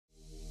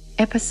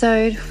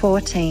Episode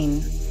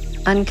 14,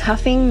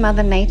 Uncuffing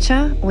Mother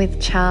Nature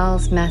with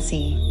Charles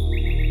Massy.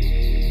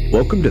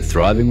 Welcome to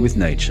Thriving with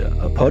Nature,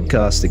 a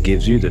podcast that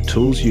gives you the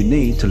tools you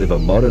need to live a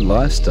modern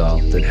lifestyle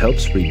that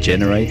helps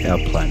regenerate our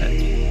planet.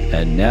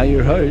 And now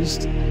your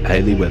host,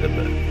 Hayley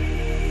Weatherburn.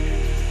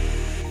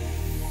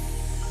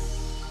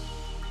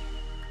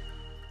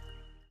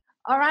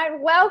 All right,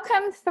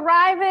 welcome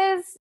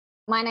Thrivers.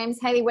 My name's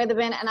Hayley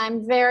Weatherburn and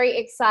I'm very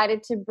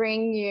excited to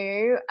bring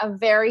you a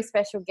very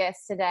special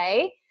guest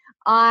today.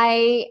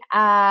 I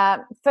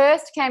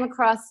first came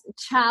across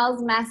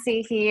Charles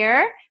Massy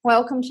here.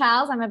 Welcome,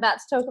 Charles. I'm about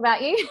to talk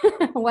about you.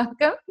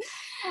 Welcome.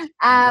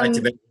 Great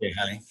to be here,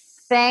 Hayley.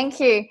 Thank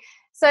you.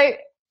 So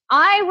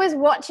I was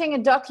watching a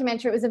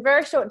documentary. It was a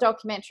very short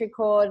documentary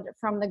called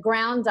From the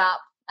Ground Up,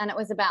 and it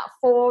was about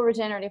 4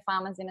 regenerative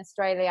farmers in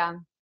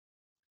Australia.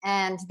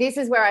 And this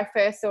is where I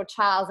first saw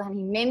Charles, and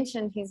he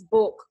mentioned his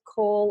book,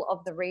 Call of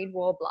the Reed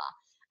Warbler.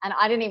 And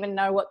I didn't even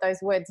know what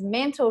those words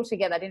meant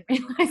altogether. I didn't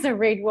realize a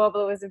reed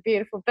warbler was a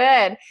beautiful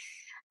bird.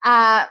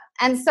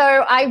 And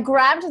so I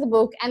grabbed the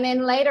book, and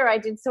then later I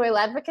did soil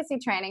advocacy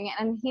training,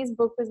 and his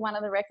book was one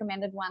of the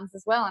recommended ones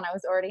as well, and I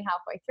was already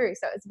halfway through.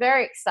 So it's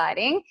very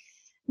exciting.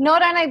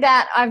 Not only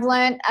that, I've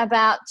learned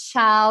about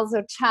Charles,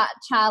 or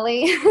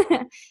Charlie,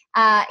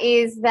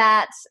 is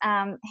that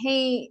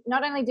he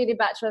not only did a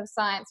Bachelor of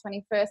Science when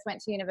he first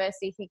went to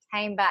university, he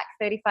came back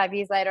 35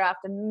 years later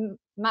after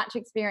much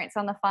experience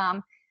on the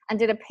farm and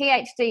did a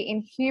Ph.D.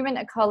 in Human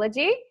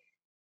Ecology.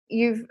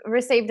 You've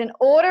received an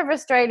Order of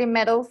Australia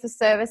Medal for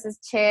service as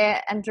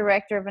chair and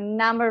director of a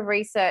number of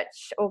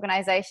research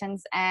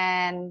organisations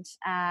and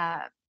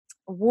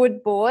wool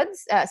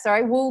boards.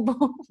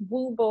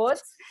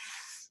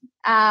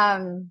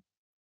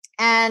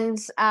 And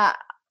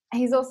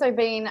he's also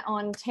been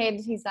on TED.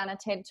 He's done a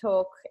TED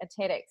talk, a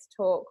TEDx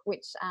talk,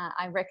 which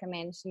I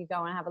recommend you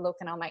go and have a look,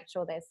 and I'll make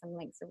sure there's some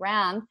links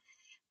around.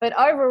 But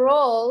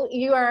overall,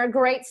 you are a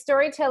great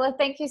storyteller.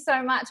 Thank you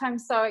so much. I'm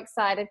so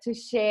excited to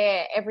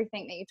share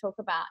everything that you talk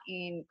about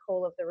in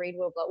Call of the Reed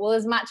Warbler. Well,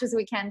 as much as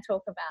we can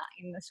talk about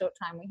in the short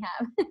time we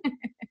have.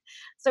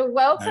 So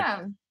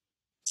welcome.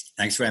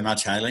 Thanks very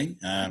much, Hayley.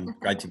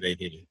 Great to be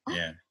here.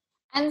 Yeah.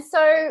 And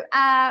so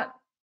how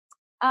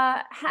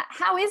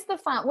is the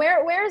farm?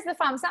 Where is the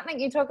farm? Something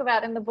you talk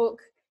about in the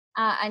book,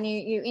 and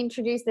you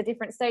introduce the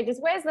different stages.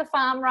 Where's the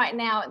farm right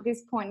now at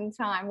this point in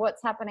time?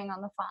 What's happening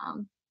on the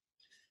farm?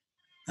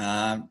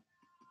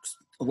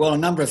 Well, a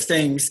number of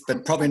things,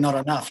 but probably not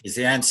enough is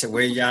the answer.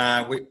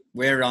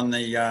 We're on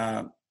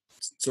the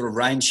sort of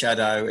rain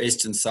shadow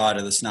eastern side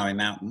of the Snowy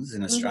Mountains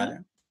in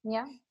Australia.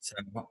 Yeah. So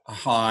a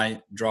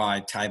high,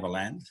 dry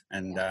tableland,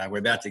 and we're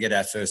about to get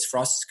our first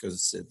frosts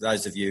because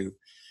those of you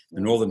in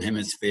the Northern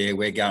Hemisphere,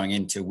 we're going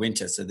into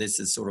winter. So this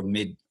is sort of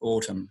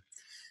mid-autumn,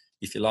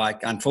 if you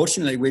like.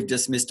 Unfortunately, we've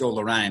just missed all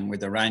the rain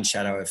with the rain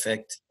shadow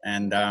effect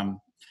and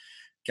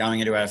going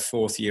into our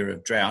 4th year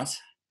of drought.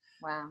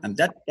 Wow. And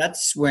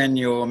that's when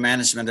your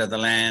management of the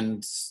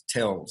land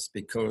tells,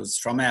 because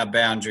from our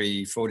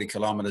boundary 40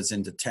 kilometres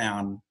into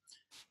town,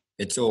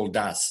 it's all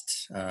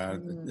dust.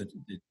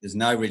 There's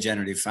no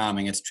regenerative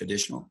farming, it's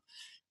traditional.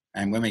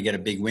 And when we get a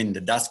big wind,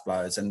 the dust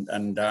blows.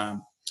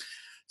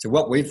 So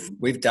what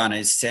we've done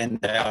is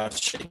send our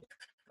sheep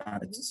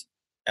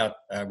out.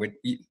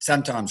 We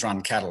sometimes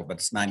run cattle, but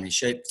it's mainly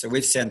sheep. So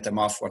we've sent them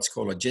off what's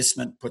called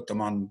agistment, put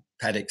them on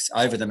paddocks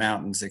over the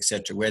mountains,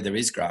 etc., where there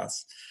is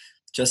grass,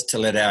 just to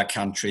let our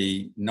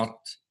country not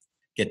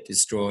get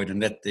destroyed and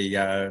let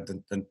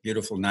the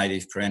beautiful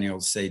native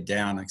perennials seed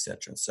down,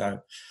 etc. So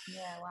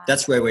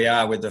that's where we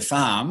are with the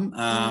farm,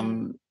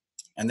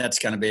 and that's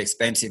going to be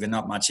expensive and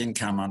not much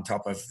income on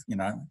top of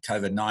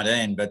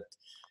COVID-19, but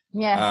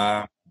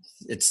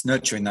it's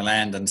nurturing the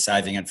land and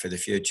saving it for the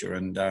future.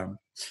 And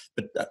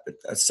but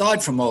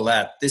aside from all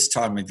that, this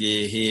time of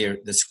year here,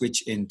 the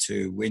switch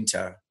into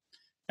winter.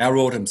 Our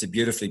autumns are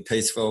beautifully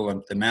peaceful,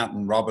 and the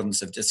mountain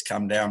robins have just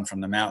come down from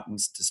the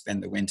mountains to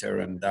spend the winter,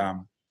 and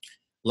a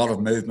lot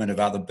of movement of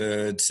other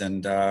birds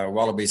and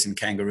wallabies and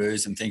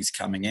kangaroos and things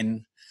coming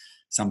in,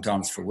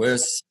 sometimes for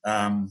worse,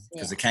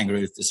 because the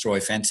kangaroos destroy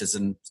fences.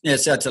 And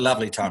so it's a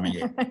lovely time of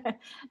year.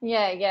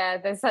 Yeah.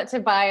 There's such a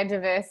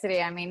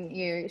biodiversity. I mean,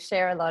 you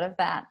share a lot of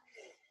that.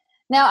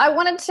 Now, I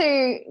wanted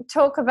to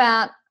talk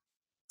about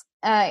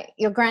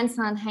your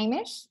grandson,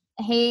 Hamish.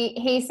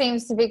 He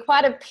seems to be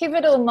quite a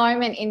pivotal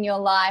moment in your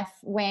life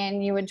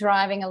when you were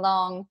driving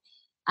along,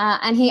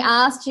 and he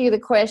asked you the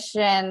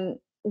question,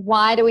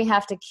 why do we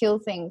have to kill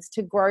things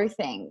to grow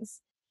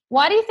things?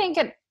 Why do you think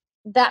at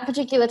that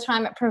particular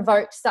time it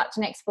provoked such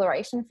an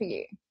exploration for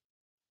you?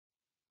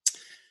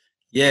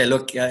 Yeah,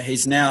 look,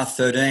 he's now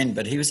 13,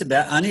 but he was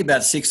only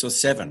about 6 or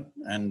 7,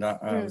 and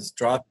I was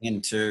driving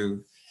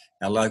into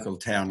our local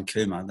town,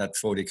 Cooma, that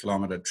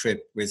 40-kilometre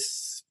trip with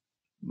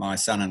my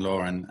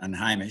son-in-law and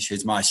Hamish,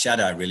 who's my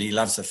shadow, really. He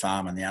loves the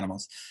farm and the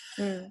animals.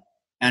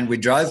 And we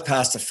drove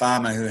past a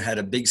farmer who had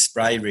a big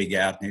spray rig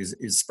out, and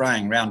he was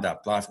spraying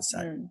Roundup,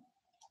 glyphosate.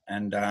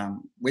 And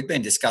we'd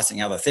been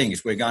discussing other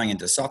things. We're going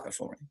into soccer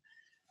for him.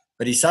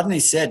 But he suddenly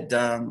said,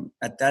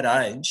 at that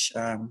age,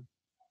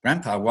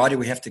 Grandpa, why do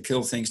we have to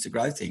kill things to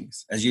grow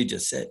things, as you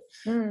just said?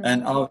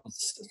 And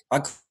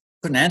I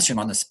couldn't answer him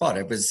on the spot.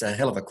 It was a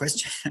hell of a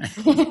question.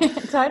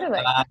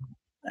 Totally.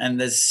 And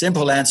the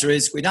simple answer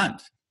is we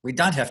don't. We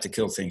don't have to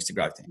kill things to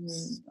grow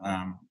things.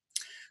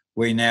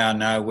 We now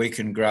know we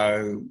can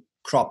grow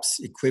crops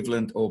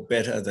equivalent or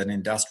better than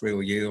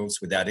industrial yields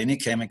without any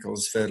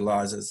chemicals,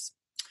 fertilisers,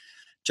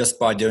 just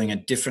by doing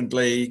it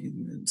differently,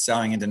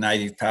 sowing into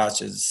native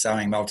pastures,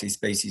 sowing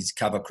multi-species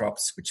cover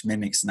crops, which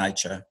mimics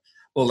nature,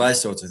 all those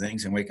sorts of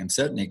things. And we can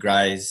certainly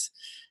graze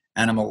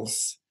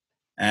animals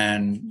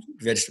and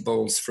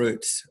vegetables,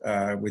 fruits,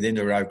 with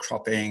inter-row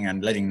cropping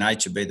and letting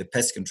nature be the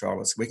pest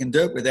controllers. We can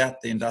do it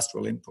without the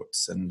industrial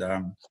inputs. And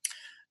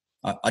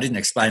I didn't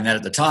explain that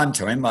at the time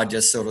to him. I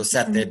just sort of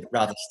sat there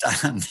rather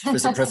stunned. It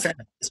was a profound.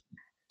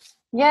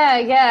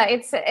 Yeah.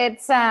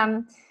 It's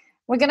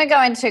we're going to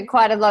go into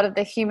quite a lot of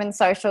the human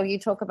social. You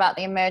talk about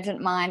the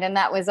emergent mind, and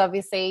that was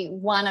obviously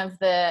one of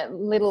the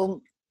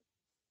little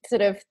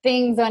sort of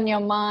things on your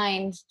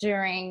mind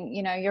during,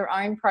 your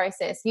own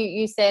process.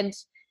 You said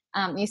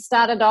you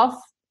started off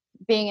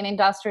being an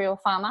industrial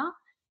farmer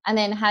and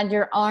then had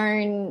your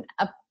own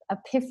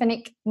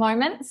epiphanic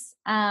moments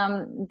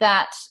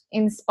that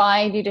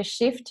inspired you to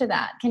shift to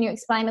that. Can you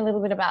explain a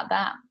little bit about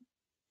that?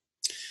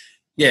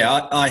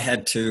 Yeah, I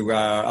had to,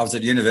 I was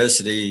at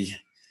university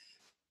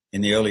in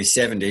the early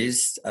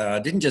 70s.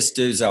 Didn't just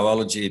do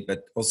zoology,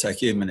 but also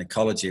human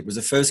ecology. It was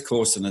the first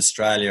course in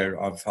Australia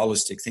of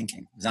holistic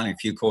thinking. There's only a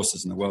few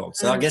courses in the world.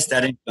 So I guess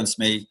that influenced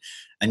me.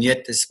 And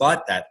yet,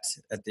 despite that,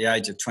 at the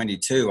age of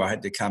 22, I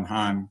had to come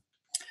home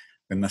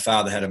when my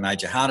father had a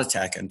major heart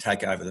attack and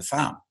take over the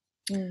farm.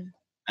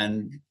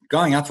 And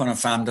growing up on a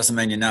farm doesn't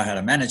mean you know how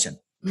to manage it.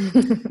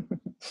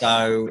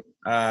 So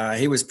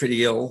he was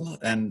pretty ill.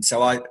 And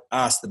so I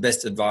asked the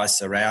best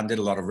advice around, did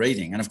a lot of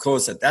reading. And of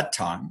course, at that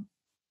time,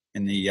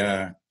 in the,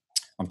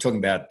 I'm talking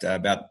about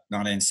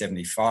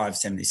 1975,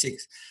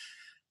 76,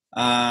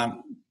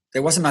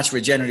 there wasn't much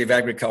regenerative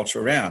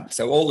agriculture around.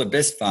 So all the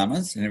best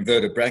farmers, in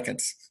inverted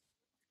brackets,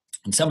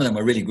 and some of them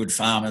were really good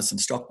farmers and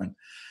stockmen,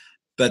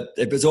 but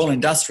it was all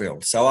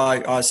industrial. So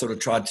I sort of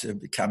tried to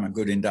become a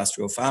good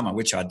industrial farmer,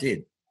 which I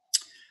did.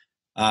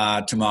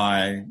 To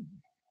my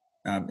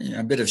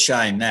a bit of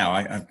shame now.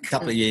 A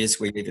couple of years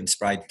we even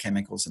sprayed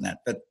chemicals and that.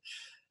 But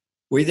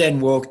we then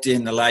walked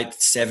in the late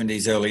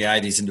 70s, early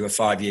 80s into a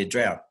 5-year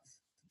drought.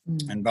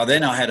 And by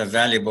then I had a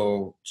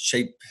valuable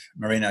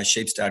merino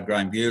sheep started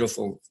growing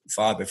beautiful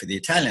fibre for the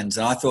Italians,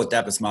 and I thought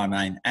that was my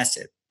main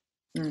asset.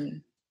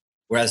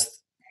 Whereas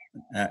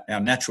our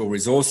natural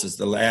resources,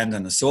 the land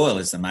and the soil,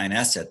 is the main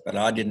asset, but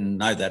I didn't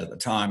know that at the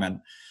time.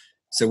 And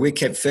so we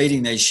kept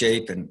feeding these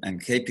sheep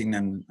and keeping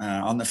them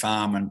on the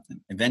farm, and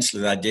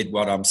eventually they did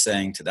what I'm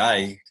seeing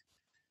today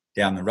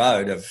down the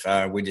road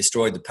of we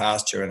destroyed the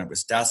pasture and it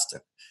was dust,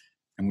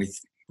 and we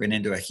went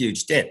into a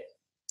huge debt.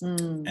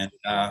 And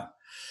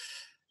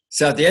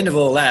so at the end of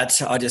all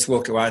that, I just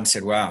walked away and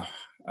said, wow,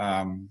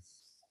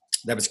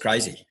 that was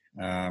crazy.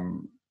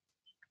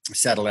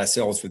 Saddled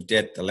ourselves with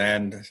debt. The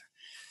land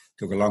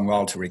took a long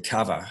while to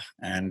recover.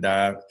 And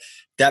that,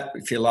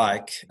 if you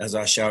like, as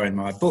I show in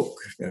my book,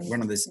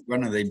 one of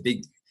the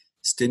big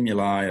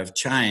stimuli of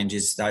change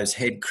is those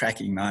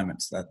head-cracking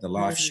moments, the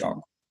life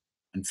shock.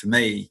 And for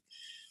me,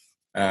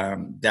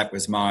 that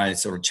was my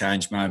sort of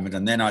change moment.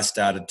 And then I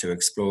started to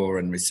explore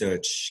and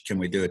research, can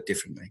we do it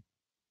differently?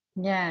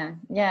 You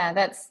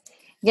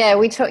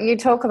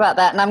talk about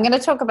that, and I'm going to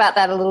talk about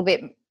that a little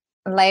bit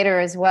later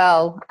as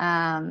well,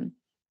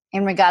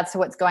 in regards to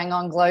what's going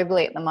on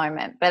globally at the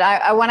moment. But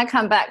I want to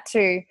come back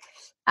to,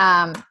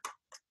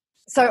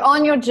 so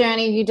on your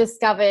journey, you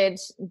discovered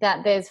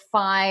that there's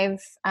 5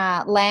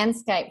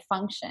 landscape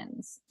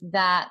functions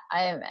that,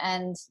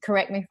 and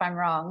correct me if I'm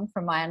wrong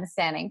from my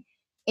understanding,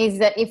 is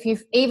that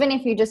even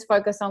if you just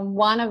focus on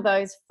one of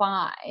those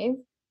 5,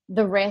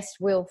 the rest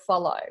will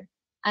follow.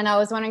 And I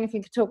was wondering if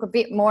you could talk a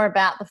bit more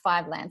about the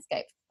 5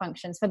 landscape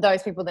functions for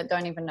those people that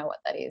don't even know what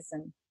that is.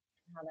 And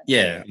how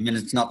that I mean,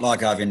 it's not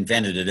like I've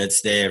invented it.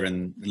 It's there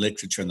in the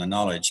literature and the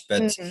knowledge.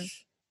 But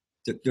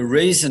the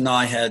reason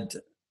I had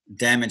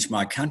damaged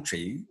my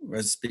country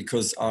was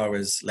because I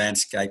was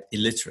landscape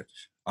illiterate.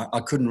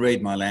 I couldn't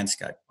read my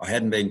landscape. I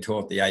hadn't been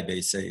taught the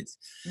ABCs.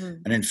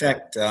 And in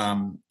fact,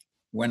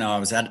 when I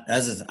was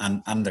as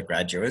an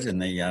undergraduate in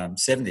the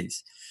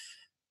 70s,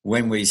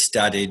 when we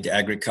studied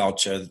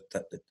agriculture,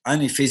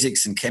 only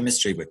physics and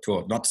chemistry were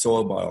taught, not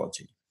soil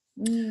biology.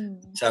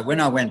 So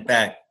when I went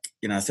back,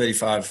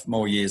 35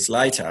 more years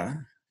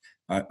later,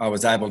 I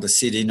was able to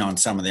sit in on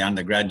some of the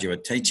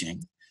undergraduate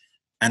teaching,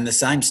 and the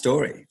same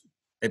story.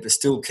 It was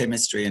still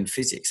chemistry and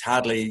physics,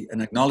 hardly an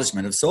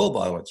acknowledgement of soil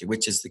biology,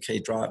 which is the key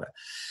driver.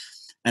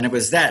 And it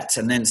was that,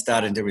 and then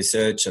starting to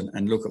research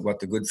and look at what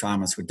the good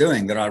farmers were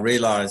doing, that I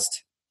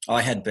realised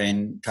I had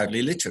been totally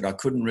illiterate. I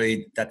couldn't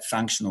read that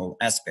functional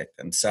aspect.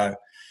 And so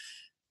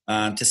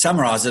to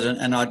summarise it,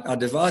 and I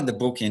divide the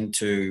book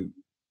into,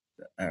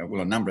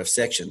 a number of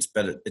sections,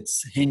 but it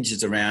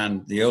hinges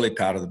around the early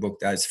part of the book,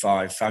 those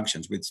 5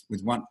 functions,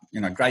 with one,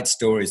 great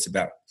stories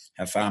about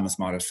how farmers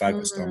might have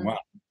focused on one.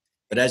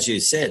 But as you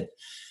said,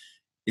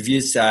 if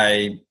you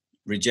say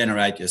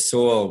regenerate your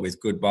soil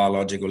with good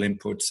biological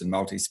inputs and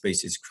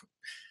multi-species,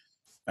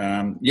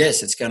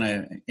 yes, it's going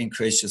to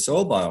increase your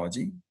soil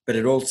biology, but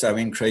it also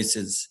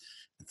increases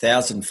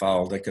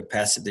 1,000-fold the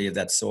capacity of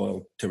that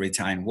soil to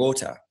retain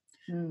water.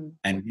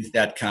 And with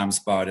that comes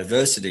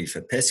biodiversity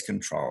for pest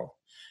control.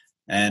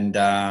 And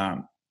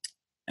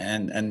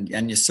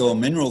your soil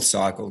mineral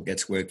cycle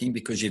gets working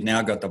because you've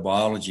now got the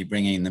biology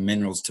bringing in the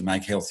minerals to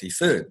make healthy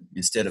food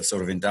instead of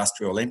sort of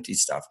industrial empty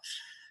stuff.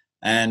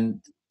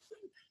 And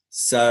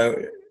so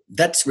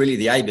that's really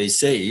the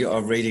ABC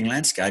of reading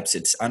landscapes.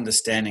 It's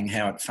understanding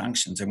how it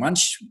functions. And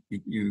once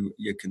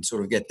you can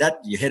sort of get that,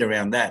 your head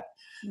around that,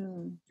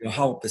 your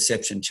whole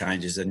perception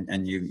changes,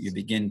 and you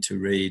begin to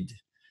read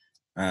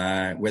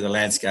whether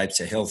landscapes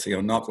are healthy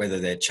or not, whether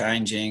they're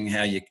changing,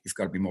 how you've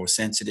got to be more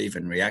sensitive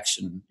and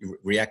you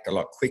react a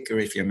lot quicker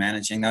if you're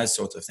managing, those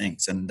sorts of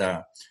things. And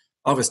I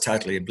was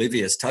totally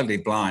oblivious, totally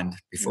blind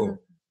before.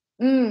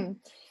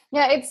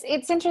 Yeah,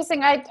 it's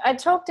interesting. I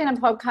talked in a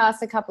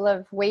podcast a couple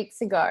of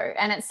weeks ago,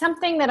 and it's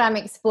something that I'm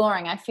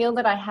exploring. I feel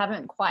that I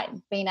haven't quite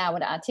been able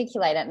to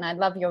articulate it, and I'd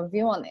love your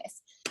view on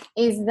this,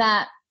 is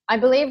that I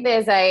believe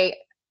there's a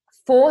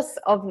force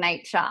of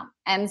nature.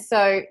 And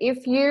so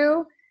if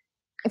you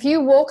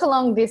walk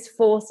along this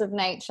force of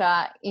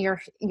nature, your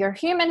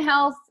human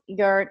health,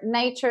 your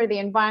nature, the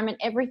environment,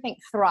 everything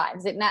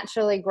thrives. It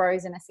naturally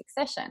grows in a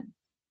succession.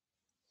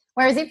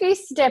 Whereas if you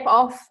step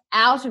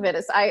out of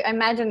it, I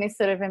imagine this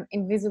sort of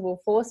invisible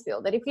force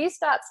field, that if you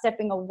start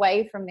stepping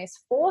away from this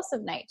force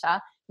of nature,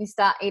 you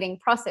start eating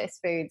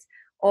processed foods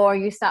or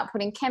you start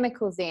putting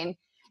chemicals in,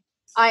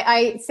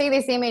 I see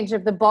this image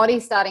of the body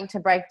starting to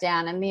break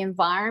down and the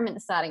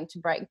environment starting to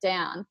break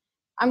down.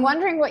 I'm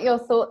wondering what your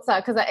thoughts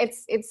are, because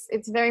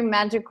it's very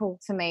magical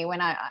to me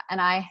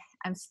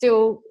I'm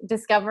still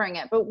discovering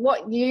it. But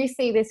what you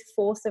see this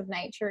force of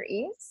nature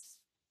is?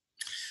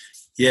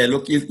 Yeah,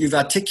 look, you've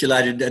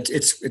articulated it.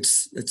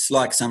 It's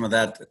like some of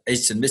that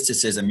Eastern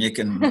mysticism. You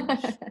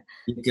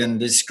can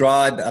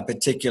describe a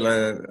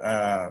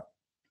particular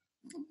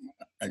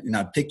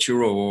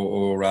picture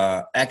or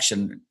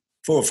action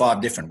 4 or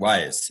 5 different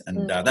ways,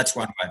 and that's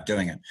one way of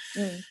doing it.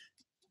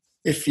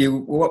 If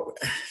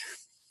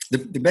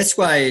the best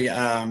way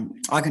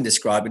I can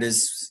describe it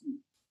is,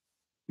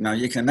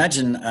 you can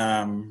imagine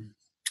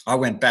I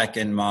went back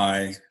in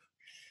my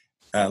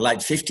late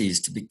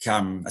 50s to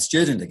become a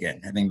student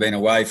again, having been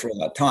away for all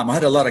that time. I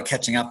had a lot of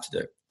catching up to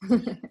do.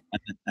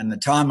 and the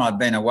time I'd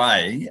been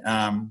away,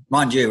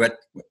 mind you,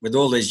 with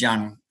all these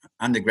young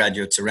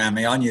undergraduates around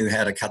me, I knew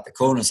how to cut the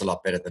corners a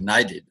lot better than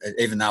they did,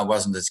 even though I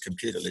wasn't as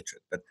computer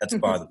literate, but that's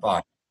by the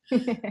by.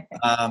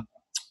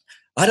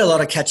 I had a lot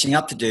of catching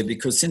up to do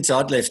because since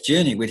I'd left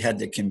uni, we'd had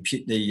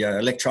the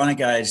electronic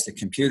age, the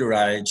computer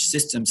age,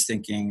 systems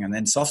thinking, and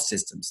then soft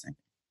systems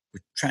thinking. We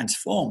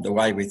transformed the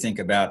way we think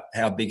about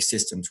how big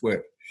systems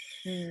work.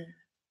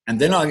 And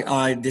then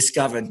I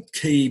discovered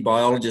key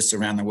biologists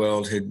around the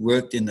world who'd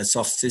worked in the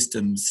soft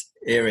systems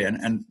area,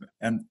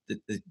 and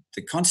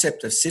the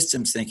concept of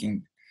systems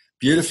thinking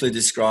beautifully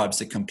describes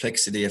the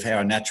complexity of how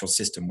a natural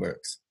system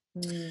works.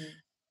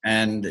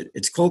 And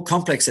it's called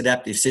complex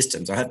adaptive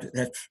systems.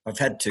 I've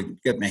had to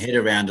get my head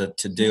around it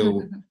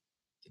to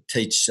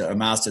teach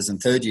masters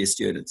and third year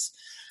students.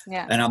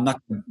 Yeah. And I'm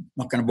not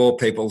going to bore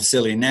people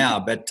silly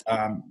now, but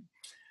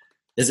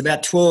there's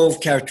about 12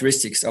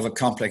 characteristics of a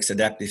complex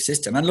adaptive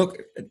system. And look,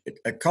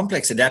 a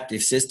complex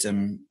adaptive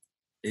system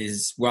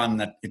is one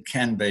that it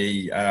can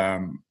be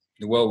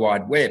the World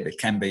Wide Web, it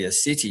can be a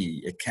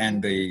city, it can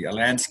be a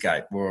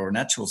landscape or a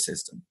natural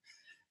system.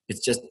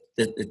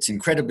 It's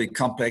incredibly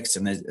complex,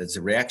 and there's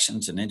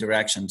reactions and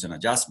interactions and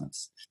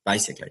adjustments,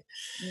 basically.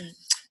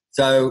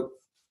 So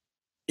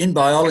in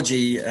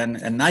biology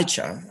and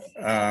nature,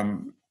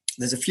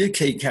 there's a few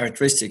key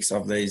characteristics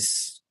of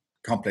these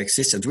complex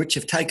systems which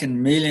have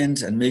taken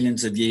millions and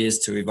millions of years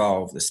to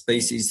evolve: the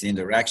species, the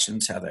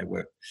interactions, how they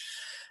work.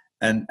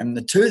 And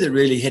the two that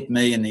really hit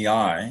me in the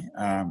eye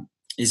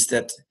is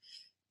that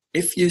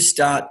if you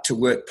start to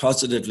work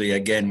positively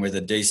again with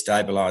a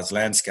destabilised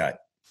landscape,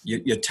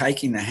 you're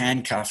taking the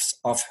handcuffs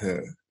off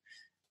her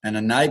and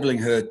enabling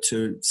her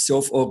to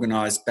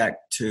self-organise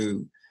back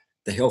to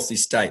the healthy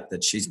state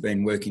that she's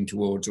been working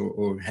towards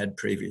or had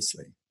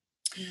previously.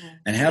 Yeah.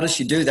 And how does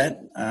she do that?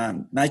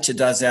 Nature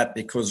does that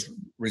because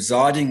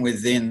residing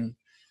within,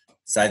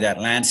 say,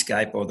 that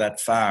landscape or that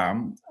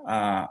farm,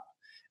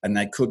 and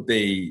they could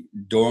be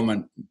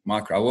dormant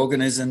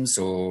microorganisms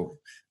or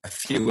a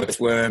few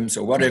earthworms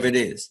or whatever it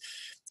is.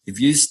 If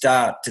you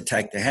start to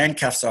take the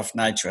handcuffs off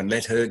nature and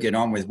let her get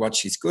on with what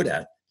she's good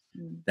at,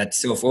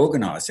 that's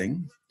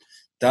self-organising,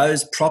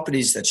 those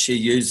properties that she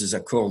uses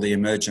are called the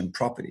emergent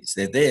properties.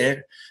 They're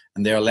there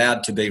and they're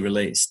allowed to be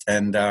released.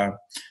 And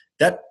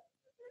that,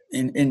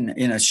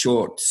 in a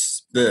short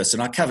verse,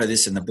 and I cover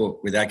this in the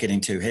book without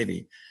getting too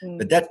heavy,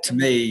 but that to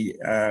me,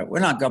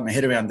 when I got my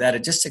head around that,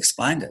 it just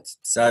explained it.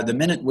 So the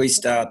minute we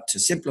start to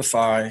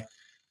simplify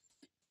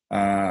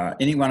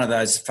any one of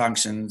those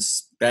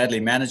functions, badly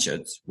manage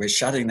it, we're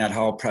shutting that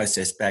whole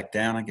process back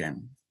down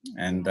again.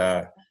 And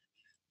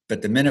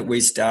But the minute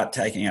we start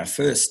taking our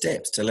first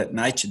steps to let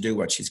nature do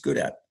what she's good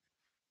at,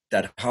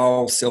 that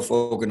whole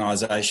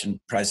self-organisation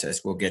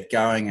process will get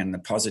going, and the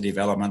positive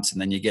elements,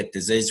 and then you get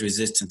disease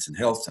resistance and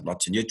health and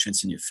lots of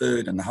nutrients in your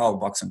food and the whole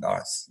box and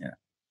dice.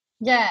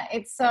 Yeah,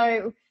 it's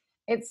so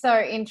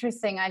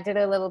interesting. I did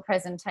a little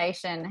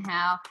presentation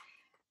how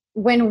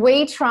when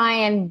we try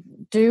and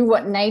do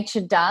what nature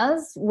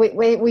does,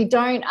 we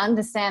don't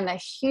understand the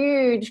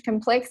huge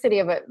complexity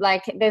of it.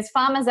 Like, there's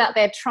farmers out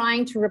there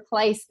trying to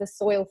replace the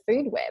soil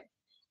food web.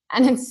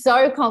 And it's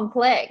so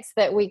complex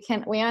that we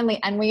only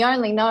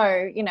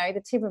know,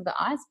 the tip of the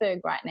iceberg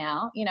right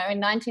now. In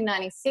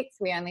 1996,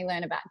 we only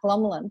learned about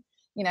glomalin,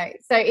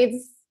 so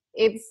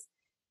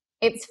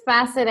it's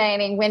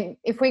fascinating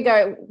if we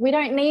go, we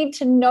don't need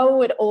to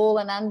know it all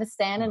and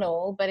understand it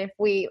all. But I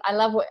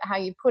love how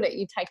you put it,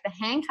 you take the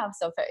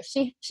handcuffs off her.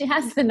 She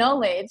has the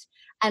knowledge,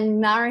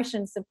 and nourish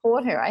and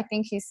support her. I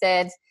think you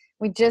said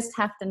we just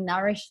have to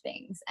nourish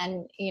things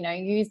and,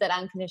 use that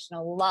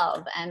unconditional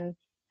love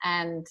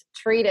and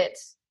treat it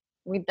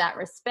with that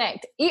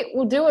respect. It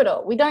will do it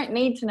all. We don't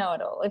need to know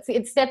it all.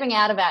 It's stepping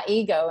out of our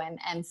ego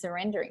and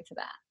surrendering to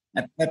that.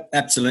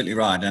 Absolutely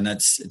right. And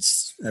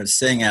it's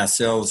seeing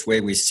ourselves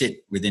where we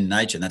sit within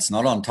nature. That's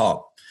not on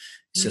top.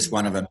 It's just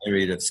one of a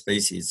myriad of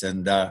species.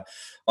 And I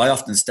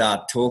often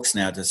start talks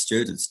now to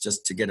students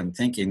just to get them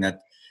thinking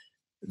that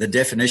the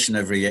definition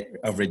of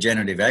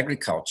regenerative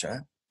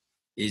agriculture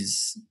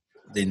is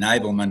the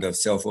enablement of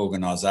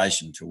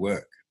self-organisation to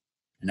work.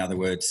 In other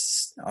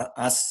words,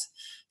 us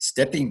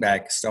stepping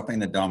back, stopping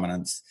the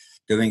dominance,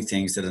 doing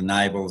things that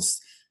enables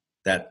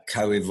that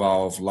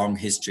co-evolved long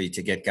history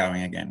to get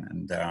going again,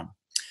 and that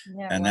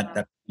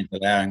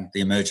allowing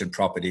the emergent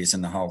properties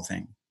and the whole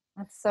thing.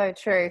 That's so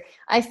true.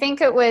 I think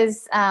it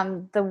was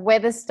the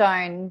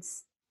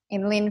Weatherstones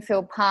in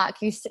Linfield Park.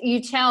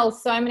 You tell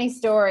so many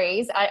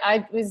stories.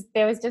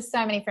 There was just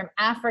so many from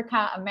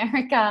Africa,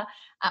 America,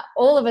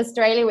 all of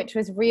Australia, which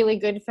was really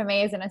good for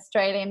me as an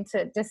Australian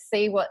to just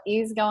see what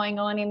is going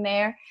on in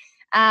there.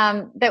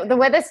 The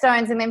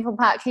Weatherstones in Linfield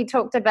Park, he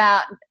talked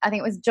about, I think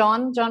it was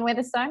John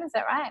Weatherstone, is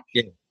that right?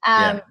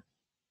 Yeah.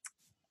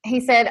 He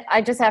said,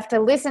 I just have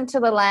to listen to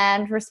the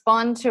land,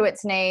 respond to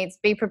its needs,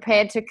 be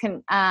prepared to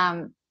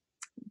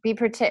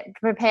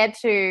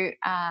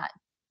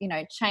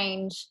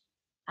change,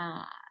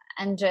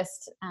 and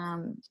just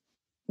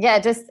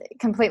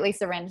completely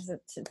surrender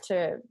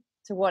to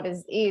what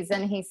is.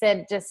 And he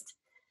said, just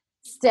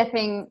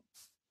stepping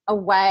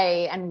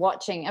away and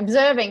watching,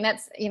 observing.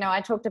 That's,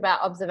 I talked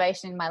about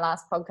observation in my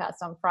last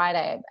podcast on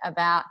Friday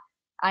about,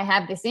 I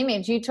have this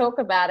image, you talk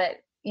about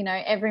it,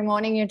 every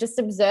morning you're just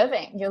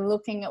observing, you're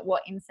looking at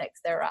what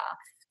insects there are,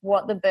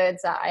 what the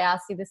birds are. I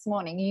asked you this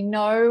morning,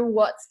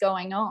 what's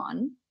going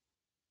on,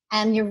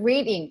 and you're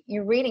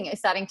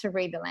starting to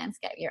read the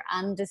landscape. You're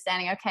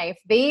understanding, okay, if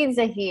these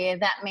are here,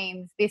 that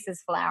means this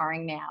is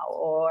flowering now,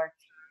 or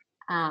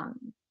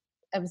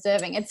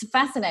observing. It's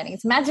fascinating.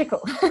 It's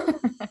magical.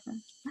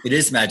 It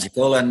is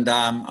magical, and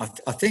I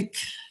think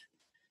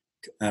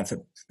I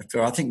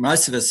think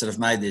most of us that have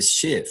made this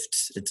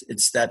shift,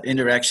 it's that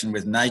interaction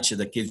with nature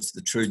that gives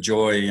the true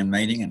joy and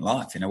meaning in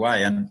life, in a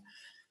way, and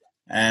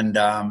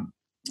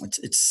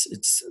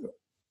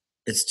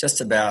it's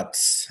just about.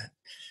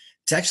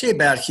 It's actually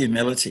about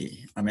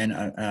humility. I mean,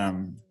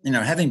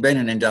 having been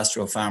an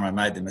industrial farmer, I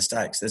made the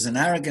mistakes. There's an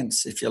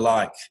arrogance, if you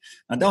like.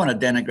 I don't want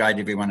to denigrate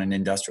everyone in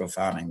industrial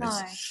farming.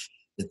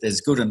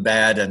 There's good and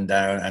bad, and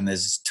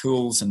there's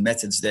tools and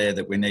methods there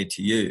that we need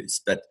to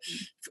use. But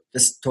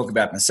just talk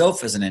about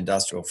myself as an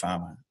industrial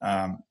farmer.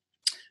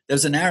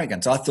 There's an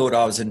arrogance. I thought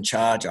I was in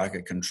charge. I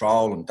could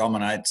control and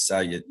dominate. So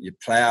you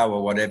plough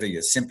or whatever,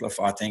 you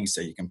simplify things so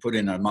you can put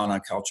in a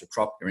monoculture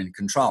crop. You're in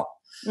control,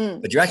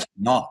 but you're actually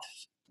not.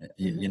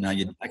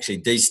 You're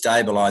actually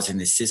destabilising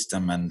the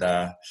system, and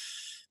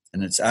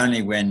it's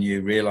only when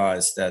you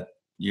realise that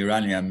you're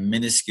only a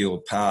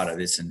minuscule part of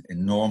this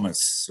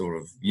enormous sort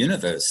of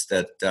universe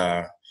that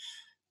the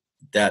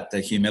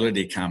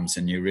humility comes,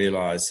 and you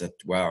realise that,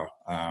 wow,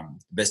 the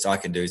best I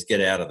can do is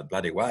get out of the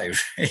bloody way,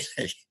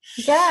 really.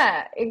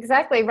 Yeah,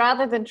 exactly.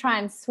 Rather than try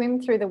and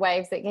swim through the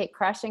waves that keep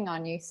crashing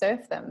on you,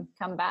 surf them,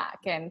 come back,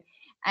 and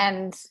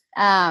it's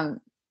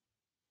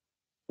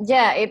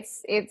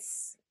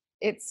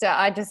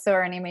I just saw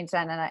an image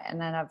and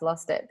then I've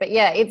lost it. But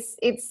yeah,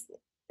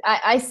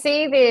 I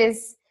see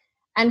this,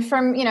 and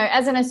from,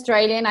 as an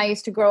Australian, I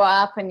used to grow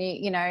up, and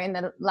in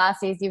the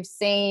last years you've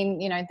seen,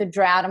 the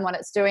drought and what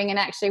it's doing. And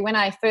actually, when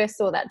I first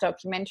saw that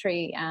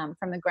documentary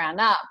from the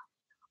ground up,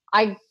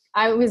 I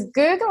was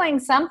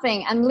Googling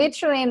something, and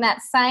literally in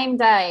that same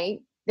day,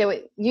 there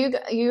were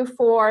you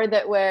four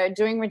that were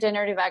doing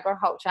regenerative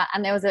agriculture,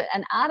 and there was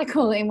an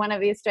article in one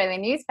of the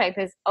Australian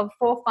newspapers of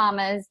 4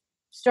 farmers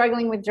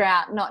struggling with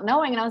drought, not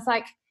knowing. And I was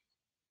like,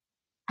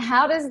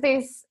 how does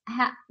this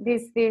and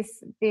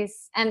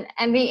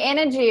the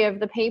energy of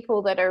the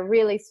people that are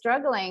really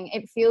struggling,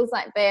 it feels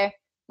like they're,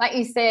 like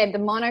you said, the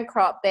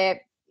monocrop,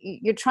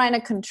 you're trying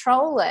to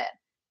control it,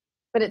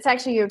 but it's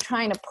actually you're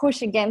trying to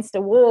push against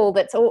a wall.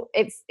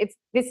 It's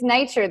this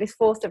nature, this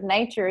force of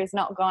nature is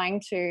not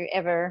going to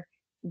ever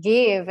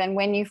give, and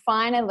when you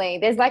finally,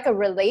 there's like a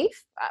relief.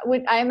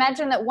 I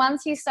imagine that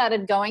once you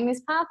started going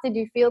this path, did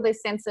you feel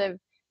this sense of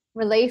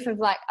relief of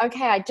like,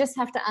 okay, I just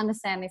have to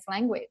understand this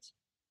language?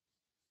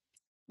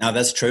 No,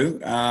 that's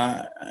true.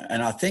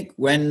 And I think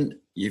when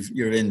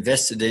you're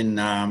invested in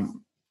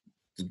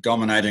the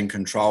dominate and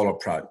control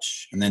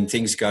approach, and then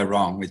things go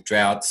wrong with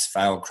droughts,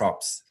 failed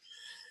crops,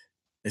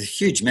 there's a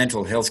huge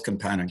mental health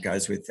component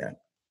goes with that.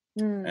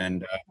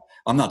 And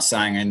I'm not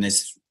saying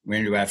we're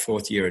into our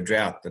 4th year of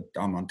drought that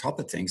I'm on top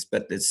of things,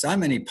 but there's so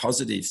many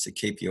positives to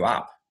keep you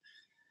up,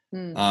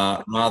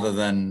 rather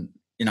than,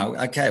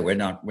 okay, we're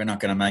not going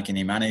to make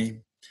any money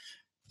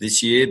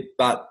this year,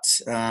 but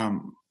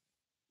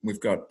we've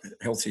got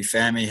healthy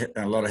family,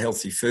 a lot of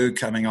healthy food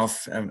coming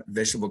off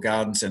vegetable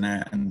gardens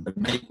and the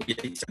meat we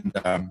eat,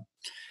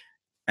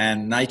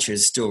 and nature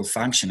is still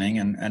functioning,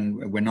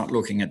 and we're not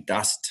looking at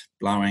dust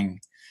blowing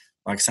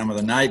like some of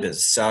the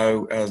neighbours.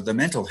 So the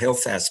mental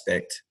health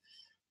aspect,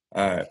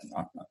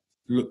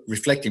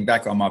 reflecting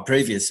back on my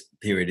previous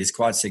period, is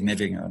quite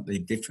significantly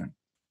different.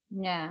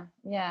 Yeah.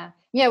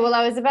 Well,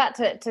 I was about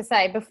to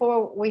say,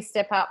 before we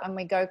step up and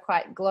we go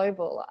quite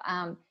global,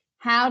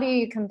 how do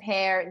you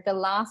compare the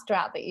last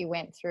drought that you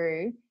went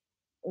through,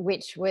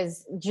 which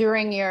was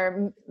during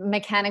your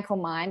mechanical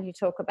mind you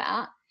talk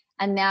about,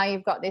 and now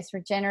you've got this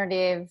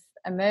regenerative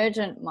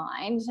emergent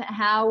mind?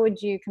 How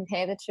would you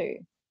compare the two?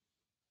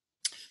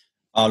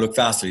 Oh, look,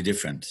 vastly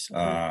different.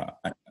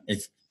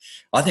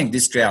 I think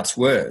this drought's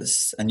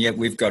worse, and yet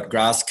we've got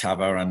grass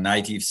cover and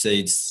native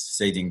seeds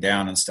seeding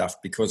down and stuff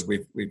because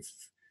we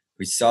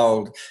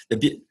sold the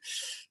bit.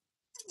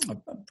 I'm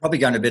probably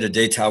going into a bit of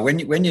detail.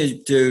 When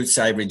you do,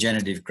 say,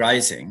 regenerative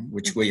grazing,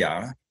 which we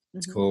are,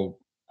 it's called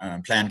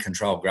planned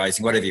controlled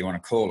grazing, whatever you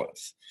want to call it.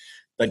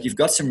 But you've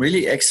got some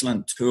really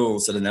excellent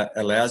tools that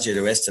allows you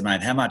to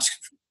estimate how much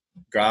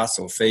grass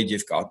or feed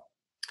you've got,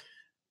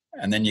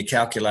 and then you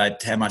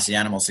calculate how much the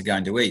animals are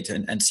going to eat.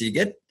 And so you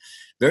get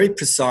very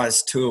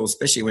precise tools,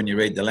 especially when you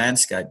read the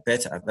landscape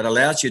better, that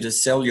allows you to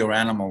sell your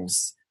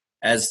animals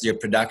as your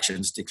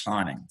production's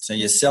declining. So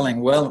you're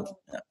selling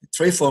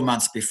 3-4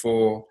 months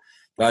before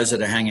those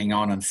that are hanging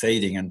on and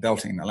feeding and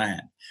belting the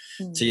land.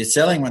 So you're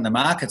selling when the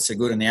markets are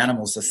good and the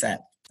animals are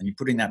fat, and you're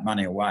putting that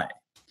money away.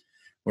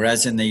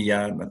 Whereas in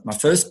my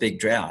first big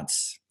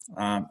droughts,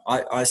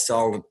 I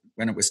sold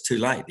when it was too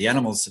late. The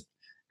animals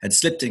had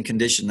slipped in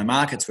condition. The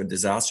markets were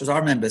disastrous. I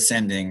remember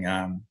sending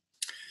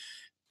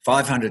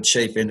 500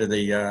 sheep into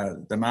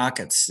the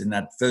markets in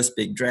that first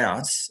big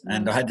droughts,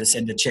 and I had to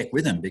send a check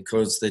with them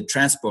because the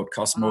transport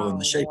cost more than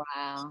the sheep.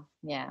 Wow,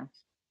 yeah.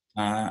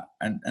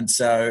 And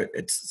so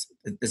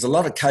there's a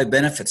lot of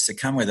co-benefits to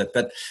come with it.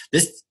 But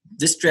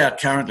this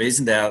drought currently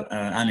isn't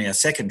only our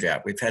second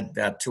drought. We've had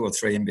about 2 or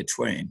 3 in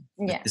between.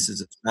 Yeah. This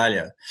is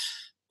Australia.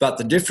 But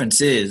the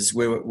difference is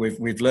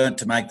we've learned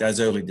to make those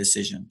early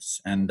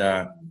decisions. And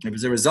it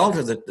was a result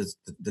of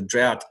the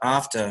drought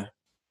after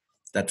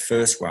that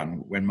first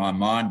one, when my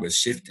mind was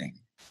shifting,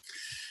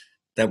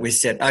 that we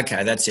said,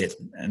 okay, that's it.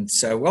 And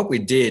so what we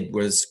did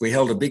was we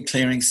held a big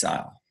clearing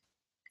sale.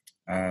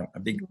 A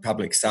big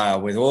public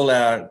sale with all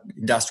our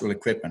industrial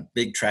equipment,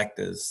 big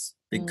tractors,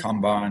 big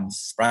combines,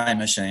 spray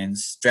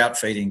machines, drought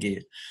feeding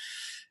gear.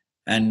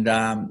 And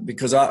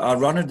because I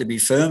wanted to be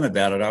firm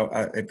about it,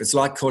 it was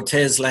like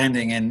Cortez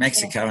landing in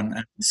Mexico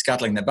and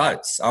scuttling the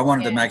boats. I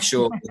wanted to make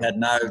sure we had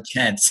no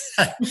chance.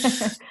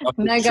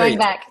 No going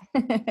back.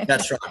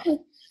 That's right.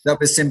 That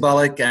was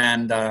symbolic,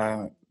 and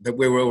but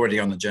we were already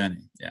on the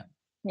journey. Yeah.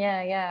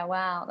 Yeah.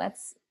 Wow,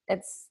 that's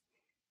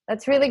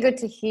really good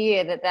to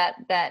hear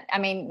that. I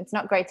mean, it's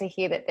not great to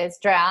hear that there's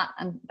drought,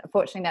 and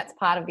unfortunately that's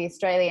part of the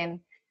Australian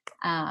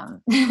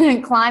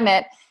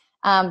climate,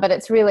 but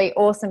it's really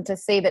awesome to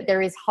see that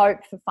there is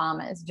hope for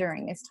farmers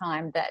during this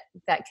time that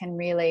can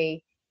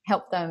really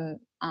help them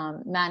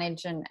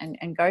manage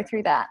and go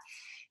through that.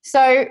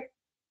 So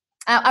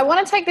I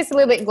want to take this a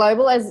little bit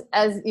global. As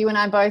you and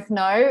I both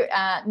know,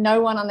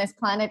 no one on this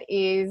planet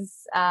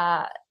is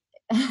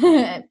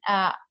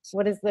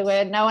what is the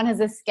word? No one has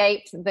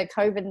escaped the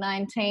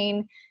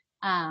COVID-19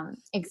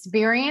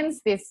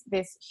 experience, this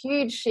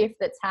huge shift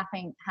that's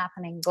happening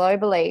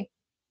globally.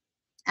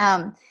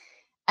 And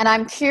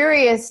I'm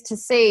curious to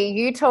see,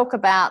 you talk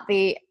about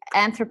the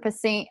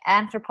Anthropocene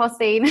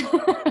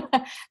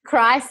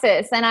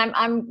Crisis, and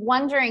I'm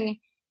wondering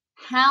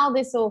how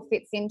this all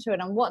fits into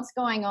it and what's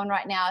going on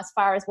right now as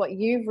far as what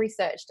you've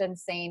researched and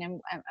seen and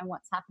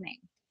what's happening.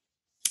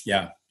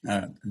 Yeah,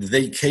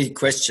 the key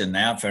question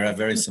now for our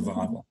very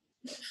survival.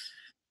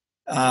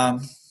 Until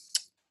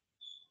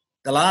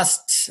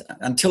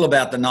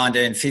about the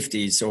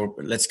 1950s, or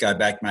let's go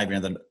back maybe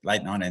in the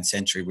late 19th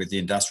century with the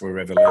Industrial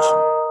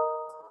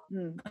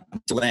Revolution.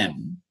 Until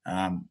then,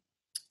 I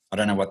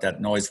don't know what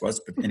that noise was,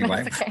 but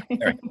anyway.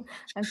 Okay.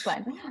 That's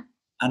fine.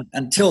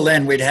 Until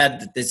then, we'd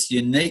had this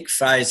unique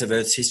phase of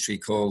Earth's history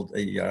called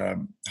the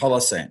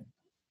Holocene,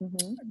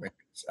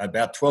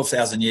 about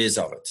 12,000 years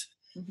of it.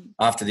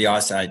 After the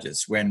ice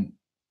ages, when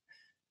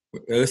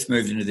Earth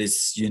moved into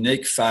this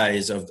unique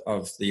phase of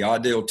the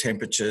ideal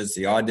temperatures,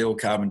 the ideal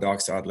carbon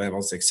dioxide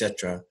levels,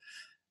 etc.,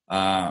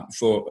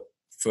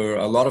 for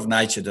a lot of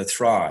nature to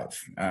thrive.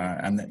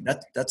 And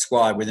that's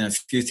why within a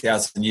few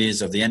thousand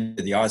years of the end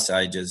of the ice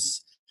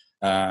ages,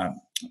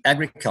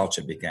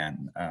 agriculture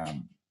began.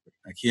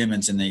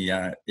 Humans in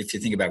the, if you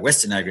think about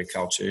Western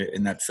agriculture,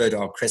 in that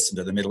Fertile Crescent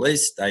of the Middle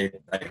East, they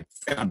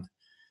found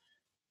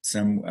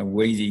some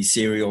weedy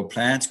cereal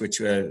plants, which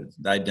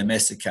they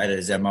domesticated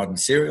as our modern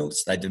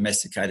cereals. They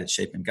domesticated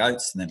sheep and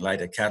goats and then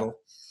later cattle.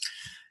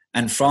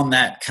 And from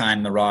that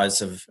came the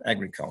rise of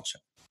agriculture.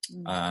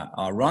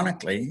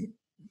 Ironically,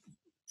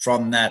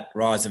 from that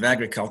rise of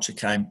agriculture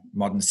came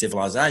modern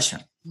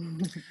civilization.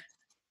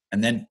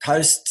 And then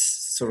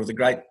post sort of the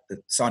great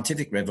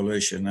scientific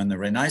revolution and the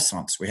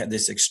Renaissance, we had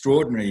this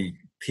extraordinary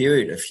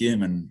period of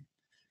human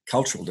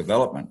cultural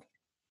development,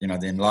 the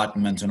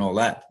Enlightenment and all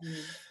that.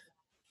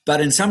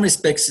 But in some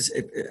respects,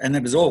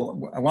 it was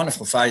all a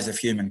wonderful phase of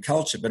human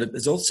culture, but it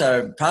was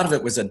also, part of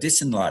it was a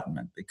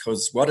disenlightenment,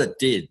 because what it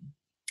did,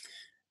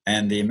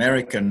 and the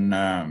American,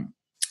 I'm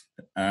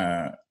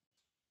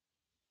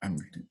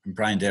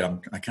brain dead,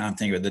 I can't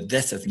think of it, The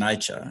Death of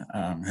Nature,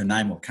 her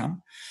name will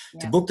come. Yeah.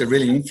 It's a book that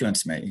really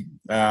influenced me.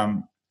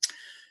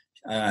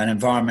 An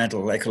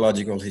environmental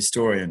ecological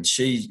historian.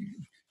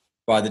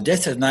 By the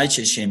death of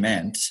nature, she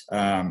meant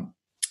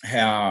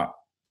how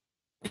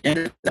the end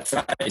of that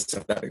phase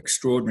of that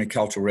extraordinary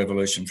cultural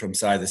revolution from,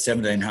 say, the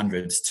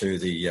 1700s to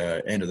the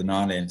end of the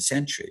 19th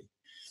century,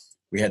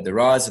 we had the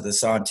rise of the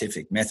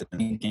scientific method of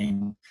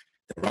thinking,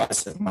 the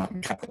rise of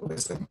modern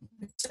capitalism,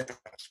 etc.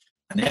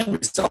 And the end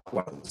result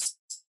was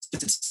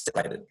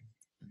separated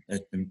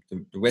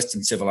the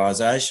Western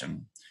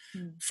civilization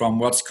from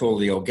what's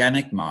called the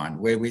organic mind,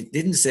 where we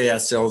didn't see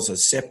ourselves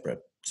as separate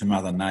to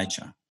Mother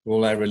Nature.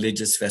 All our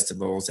religious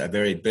festivals, our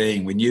very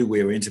being, we knew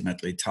we were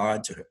intimately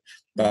tied to her.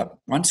 But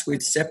once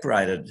we'd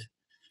separated,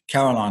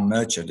 Caroline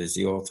Merchant is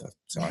the author,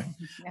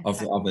 of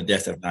The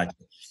Death of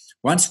Nature.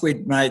 Once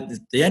we'd made,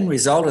 the end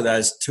result of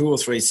those 2 or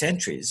 3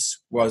 centuries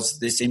was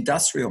this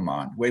industrial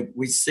mind, where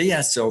we see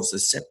ourselves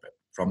as separate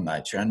from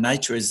nature, and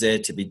nature is there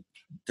to be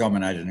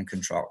dominated and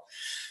controlled.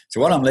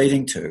 So what I'm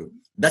leading to,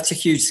 that's a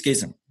huge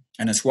schism,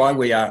 and it's why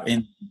we are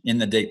in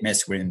the deep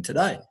mess we're in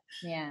today.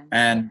 Yeah.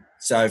 And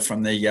so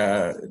from the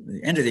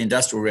end of the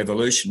Industrial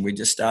Revolution, we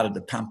just started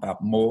to pump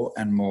up more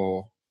and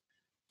more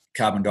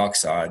carbon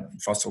dioxide,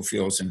 fossil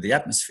fuels into the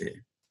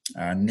atmosphere,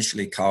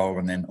 initially coal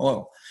and then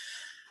oil.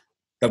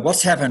 But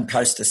what's happened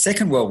post the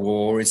Second World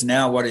War is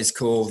now what is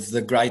called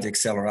the Great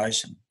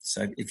Acceleration.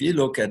 So if you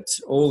look at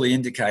all the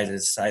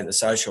indicators, say the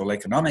social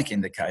economic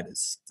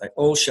indicators, they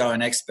all show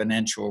an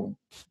exponential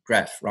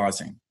graph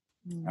rising.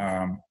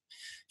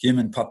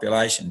 Human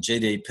population,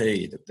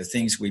 GDP, the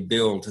things we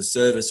build to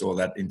service all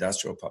that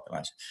industrial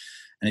population.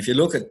 And if you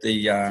look at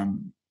the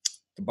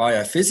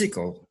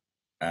biophysical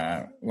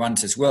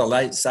ones as well,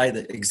 they say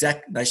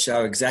that they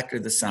show exactly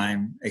the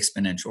same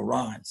exponential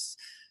rise.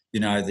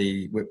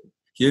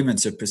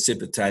 Humans have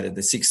precipitated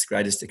the 6th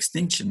greatest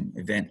extinction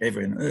event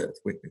ever in Earth.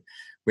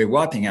 We're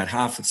wiping out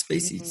half of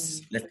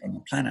species left on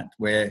the planet.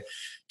 We're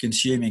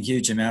consuming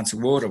huge amounts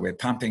of water. We're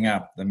pumping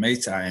up the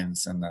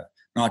methanes and the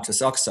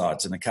nitrous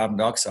oxides and the carbon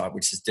dioxide,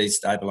 which is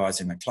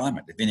destabilising the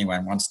climate. If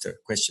anyone wants to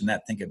question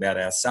that, think about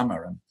our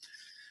summer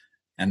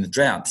and the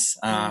droughts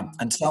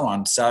and so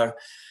on. So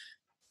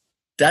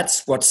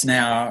that's what's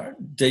now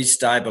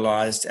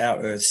destabilised our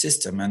Earth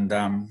system. And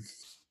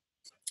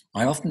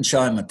I often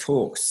show in my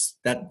talks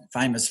that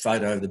famous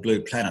photo of the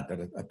blue planet,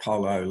 that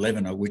Apollo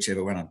 11 or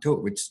whichever one I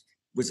took, which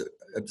was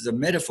a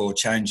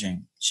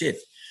metaphor-changing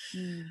shift.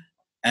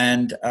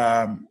 And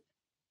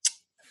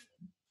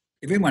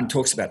everyone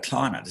talks about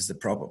climate as the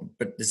problem,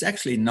 but there's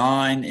actually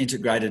 9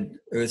 integrated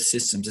Earth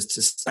systems that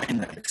sustain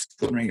that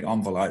extraordinary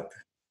envelope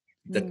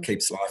that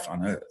keeps life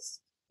on Earth.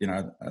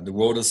 The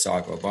water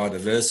cycle,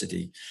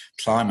 biodiversity,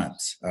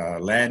 climate,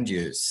 land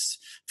use,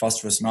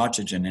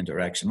 phosphorus-nitrogen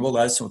interaction, all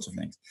those sorts of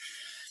things.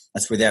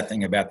 That's without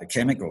thinking about the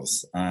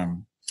chemicals.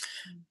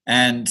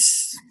 And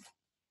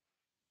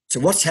so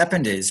what's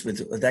happened is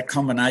with that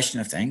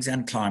combination of things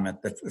and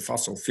climate, the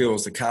fossil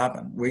fuels, the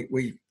carbon,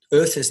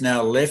 Earth has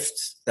now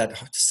left that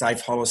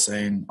safe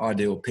Holocene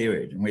ideal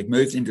period, and we've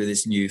moved into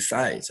this new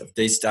phase of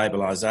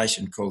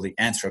destabilisation called the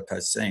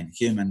Anthropocene,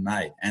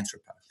 human-made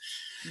anthropo.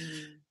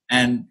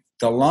 And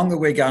the longer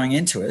we're going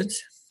into it,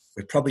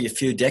 we're probably a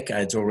few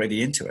decades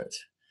already into it,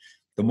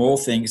 the more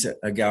things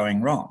are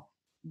going wrong.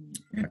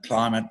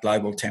 Climate,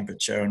 global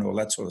temperature and all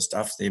that sort of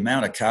stuff. The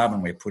amount of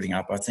carbon we're putting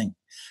up,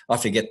 I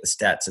forget the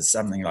stats, it's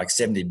something like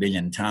 70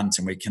 billion tonnes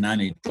and we can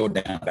only draw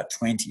down about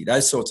 20,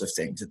 those sorts of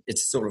things.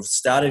 It's sort of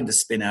starting to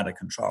spin out of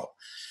control.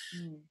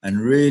 And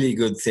really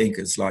good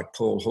thinkers like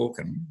Paul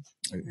Hawken,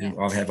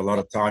 who I have a lot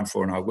of time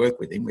for and I work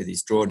with him with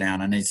his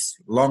drawdown and his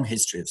long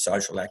history of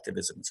social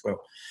activism as well.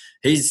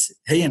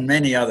 He and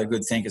many other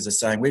good thinkers are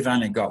saying we've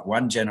only got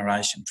one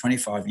generation,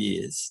 25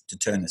 years to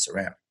turn this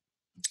around.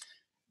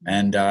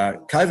 And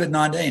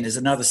COVID-19 is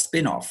another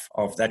spin-off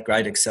of that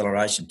great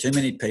acceleration. Too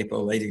many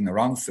people eating the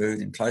wrong food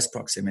in close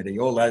proximity,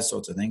 all those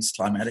sorts of things,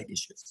 climatic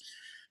issues.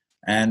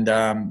 And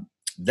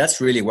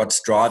that's really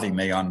what's driving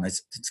me on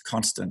this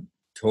constant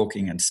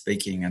talking and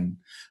speaking and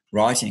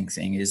writing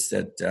thing is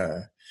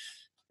that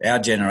our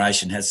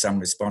generation has some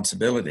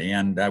responsibility,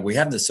 and we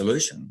have the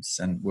solutions,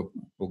 and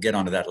we'll get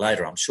onto that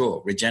later, I'm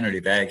sure.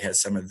 Regenerative ag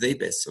has some of the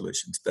best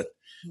solutions, but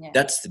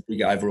that's the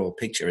big overall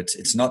picture.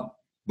 It's not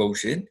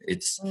bullshit.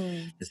 There's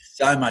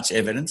so much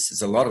evidence.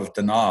 There's a lot of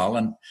denial,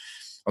 and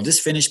I'll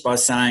just finish by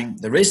saying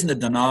the reason the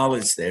denial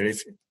is there,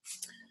 if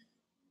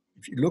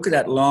you look at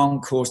that long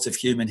course of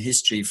human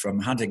history from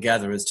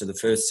hunter-gatherers to the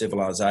first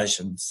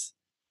civilizations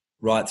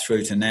right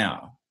through to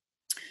now,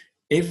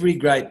 every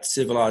great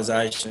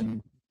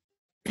civilization,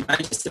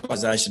 major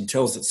civilization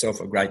tells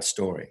itself a great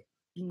story.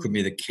 Could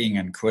be the king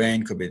and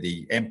queen, could be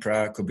the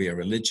emperor, could be a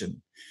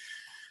religion.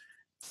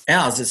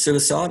 Ours is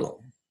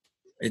suicidal.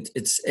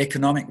 It's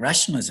economic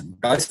rationalism.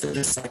 Both of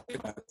us,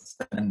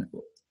 and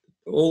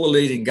all the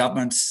leading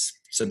governments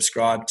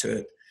subscribe to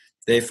it.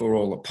 Therefore,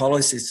 all the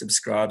policy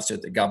subscribes to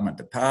it, the government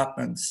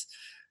departments,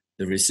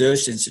 the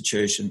research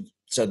institutions.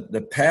 So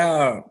the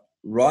power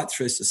right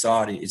through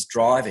society is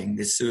driving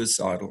this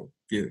suicidal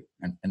view.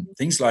 And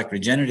things like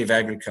regenerative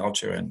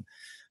agriculture and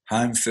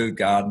home food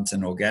gardens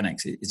and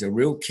organics is a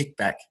real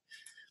kickback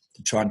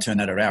to try and turn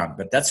that around.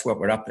 But that's what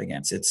we're up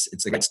against. It's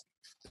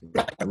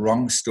a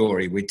wrong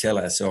story we tell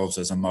ourselves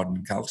as a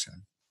modern culture.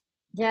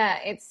 Yeah,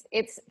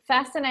 it's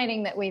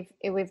fascinating that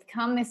we've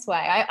come this way.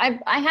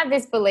 I have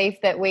this belief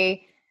that we're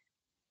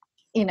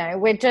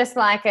just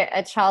like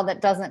a child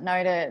that doesn't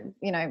know to,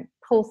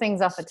 pull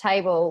things off a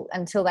table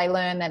until they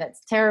learn that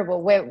it's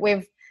terrible.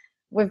 We've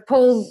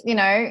pulled,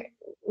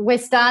 we're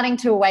starting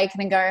to awaken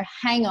and go,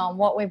 hang on,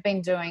 what we've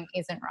been doing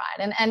isn't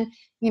right. And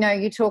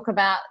you talk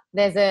about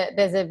there's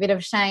a bit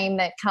of shame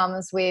that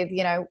comes with,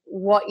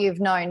 what you've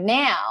known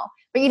now,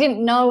 but you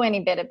didn't know any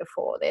better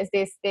before. There's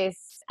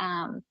this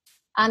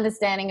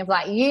understanding of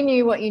like, you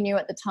knew what you knew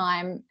at the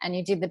time and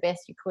you did the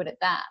best you could at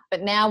that.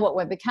 But now what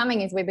we're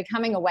becoming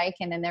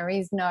awakened, and there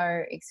is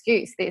no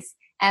excuse. This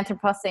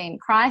Anthropocene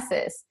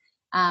crisis,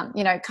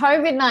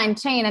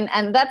 COVID-19,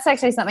 and that's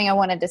actually something I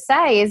wanted to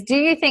say is, do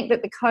you think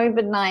that the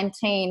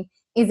COVID-19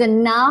 is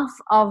enough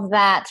of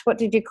that, what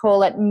did you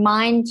call it,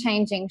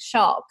 mind-changing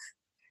shock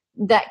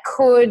that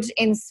could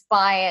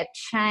inspire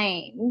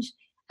change?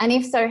 And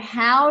if so,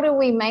 how do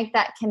we make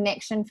that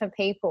connection for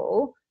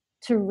people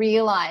to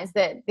realize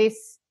that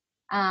this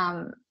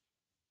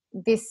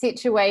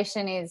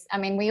situation is,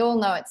 we all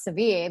know it's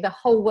severe. The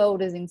whole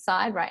world is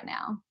inside right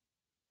now.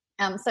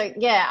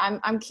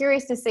 I'm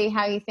curious to see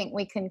how you think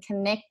we can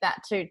connect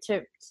that to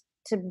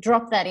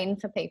drop that in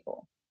for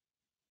people.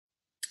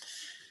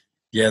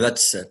 Yeah,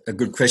 that's a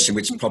good question,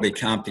 which probably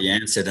can't be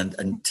answered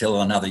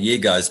until another year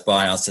goes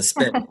by, I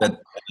suspect. But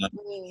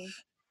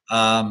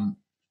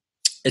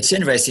it's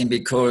interesting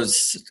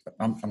because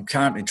I'm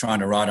currently trying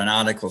to write an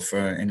article for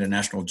an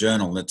international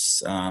journal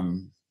that's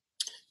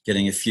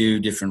getting a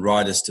few different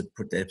writers to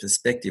put their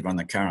perspective on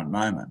the current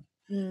moment.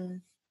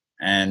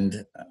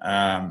 And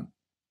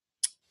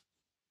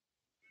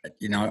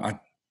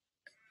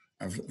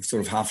I've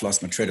sort of half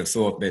lost my thread of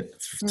thought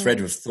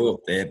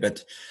there,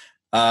 but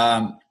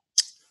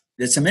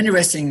there's some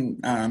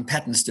interesting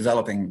patterns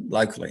developing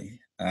locally.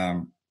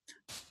 Our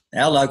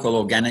local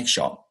organic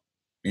shop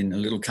in a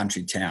little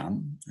country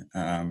town,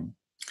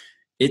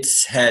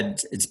 it's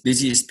had its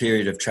busiest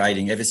period of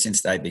trading ever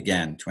since they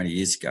began 20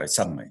 years ago,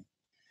 suddenly.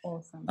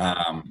 Awesome.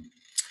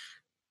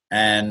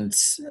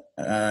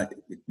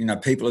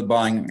 People are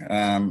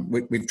buying,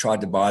 we've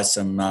tried to buy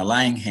some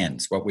laying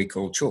hens, what we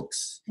call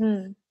chooks.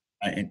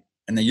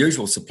 And the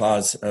usual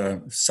supplies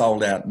are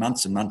sold out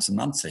months and months and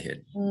months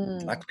ahead.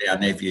 Luckily, our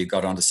nephew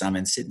got onto some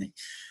in Sydney.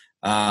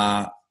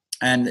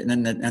 And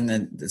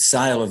the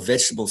sale of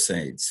vegetable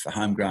seeds for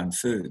homegrown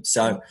food.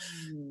 So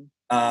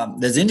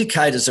there's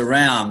indicators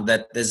around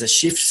that there's a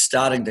shift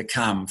starting to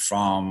come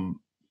from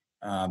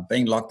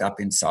being locked up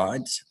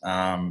inside,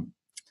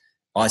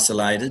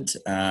 isolated,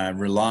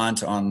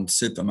 reliant on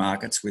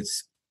supermarkets with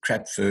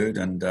crap food,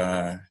 and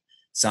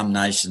some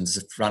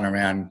nations run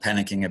around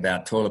panicking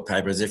about toilet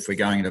paper as if we're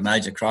going into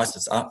major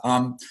crisis.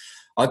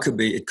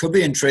 It could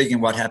be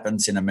intriguing what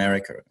happens in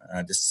America.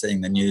 Just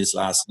seeing the news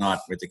last night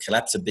with the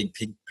collapse of big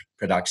pig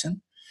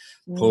production,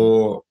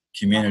 poor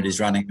communities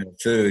running out of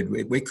food.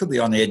 We could be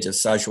on the edge of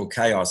social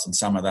chaos in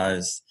some of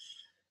those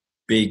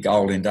big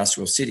old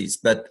industrial cities.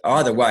 But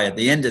either way, at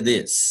the end of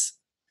this,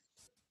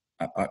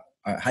 I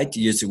hate to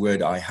use the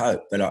word I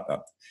hope, but I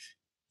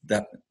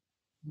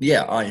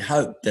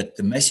hope that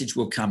the message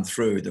will come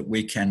through that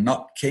we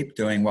cannot keep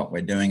doing what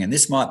we're doing. And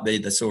this might be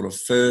the sort of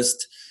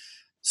first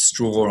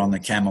straw on the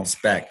camel's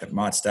back that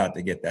might start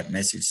to get that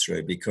message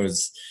through,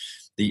 because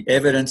the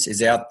evidence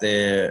is out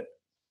there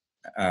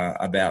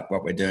about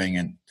what we're doing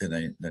and to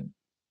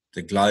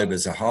the globe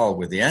as a whole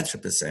with the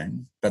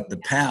Anthropocene, but the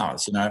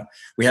powers,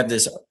 we have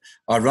this,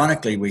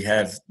 ironically, we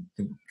have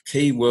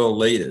key world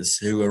leaders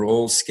who are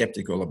all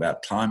sceptical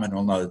about climate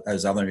and all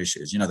those other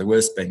issues, the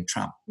worst being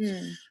Trump.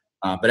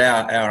 But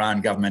our own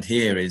government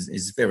here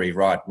is very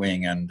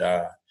right-wing and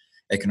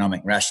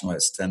economic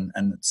rationalist. And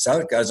so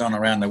it goes on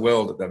around the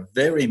world at the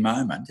very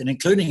moment, and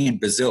including in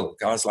Brazil,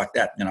 guys like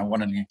that,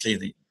 wanting to clear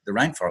the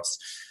rainforests.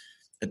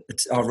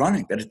 it's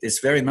ironic that at this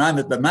very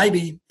moment, but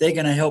maybe they're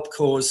going to help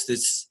cause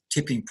this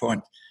tipping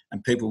point,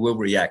 and people will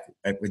react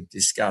with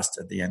disgust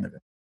at the end of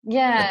it.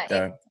 Yeah.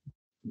 But,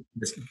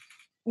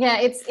 yeah,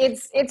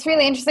 it's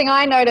really interesting.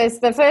 I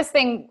noticed the first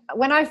thing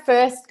when I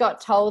first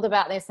got told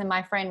about this, and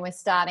my friend was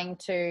starting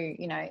to,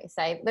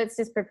 say, let's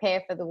just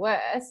prepare for the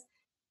worst.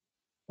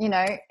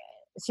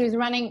 She was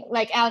running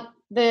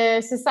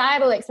the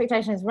societal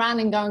expectation is run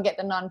and go and get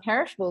the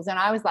non-perishables, and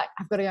I was like,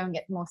 I've got to go and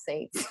get more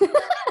seeds.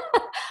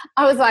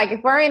 I was like,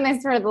 if we're in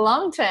this for the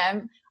long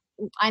term,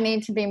 I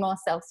need to be more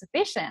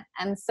self-sufficient.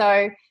 And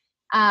so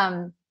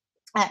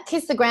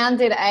Kiss the Ground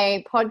did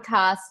a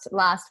podcast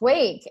last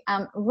week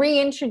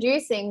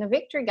reintroducing the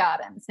Victory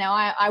Gardens. Now,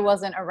 I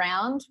wasn't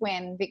around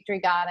when Victory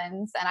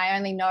Gardens, and I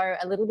only know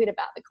a little bit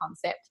about the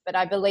concept, but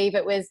I believe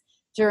it was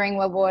during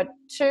World War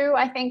II,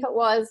 I think it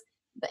was,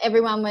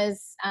 everyone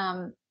was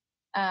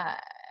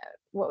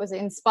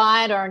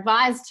inspired or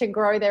advised to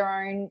grow their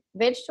own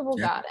vegetable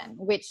garden,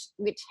 which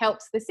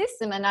helps the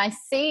system. And I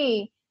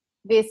see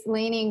this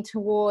leaning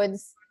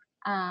towards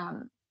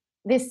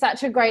this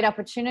such a great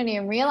opportunity,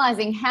 and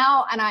realizing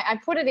how, and I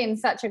put it in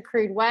such a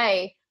crude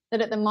way that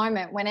at the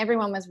moment when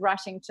everyone was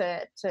rushing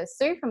to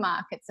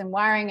supermarkets and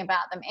worrying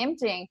about them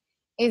emptying,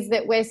 is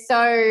that we're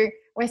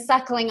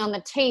suckling on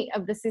the teat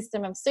of the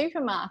system of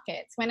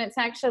supermarkets, when it's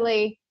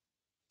actually,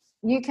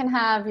 you can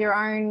have your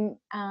own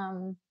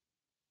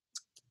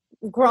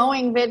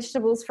growing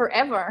vegetables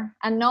forever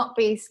and not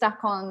be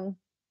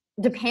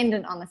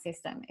dependent on the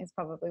system, is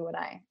probably what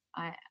I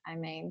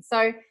mean.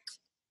 So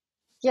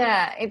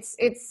yeah, it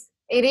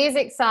is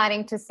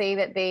exciting to see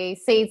that the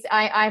seeds,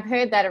 I've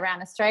heard that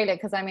around Australia,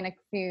 because I'm in a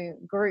few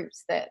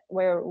groups that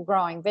we're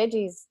growing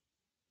veggies,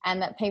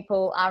 and that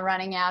people are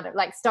running out of,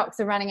 stocks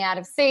are running out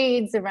of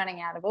seeds, they're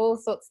running out of all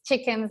sorts of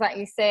chickens, like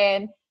you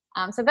said.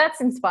 So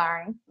that's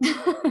inspiring.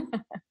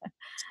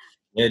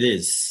 It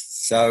is.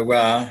 So,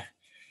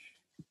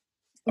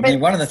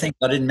 one of the things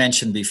I didn't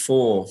mention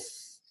before,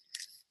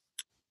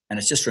 and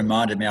it's just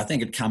reminded me, I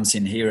think it comes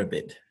in here a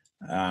bit,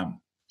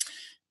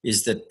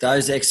 is that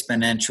those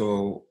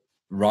exponential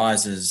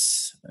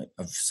rises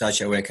of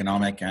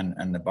socioeconomic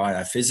and the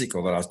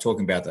biophysical that I was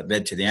talking about that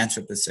led to the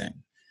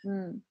Anthropocene.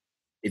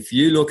 If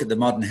you look at the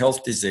modern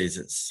health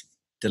diseases,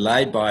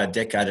 delayed by a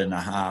decade and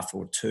a half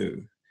or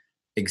two,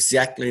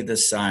 exactly the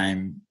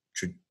same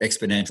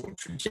exponential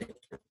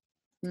trajectory.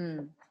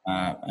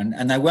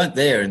 And they weren't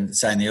there in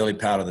the early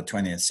part of the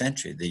 20th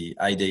century, the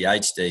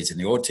ADHDs and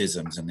the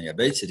autisms and the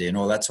obesity and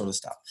all that sort of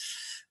stuff.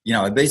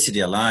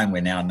 Obesity alone,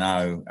 we now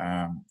know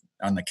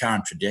on the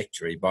current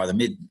trajectory, by the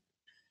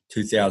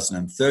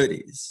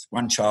mid-2030s,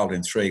 1 child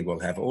in 3 will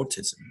have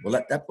autism.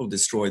 Well, that will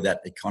destroy that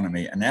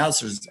economy, and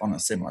ours is on a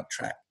similar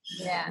track.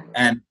 Yeah.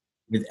 And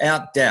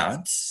without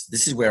doubt,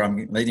 this is where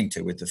I'm leading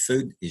to with the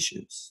food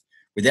issues.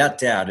 Without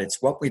doubt,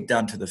 it's what we've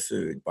done to the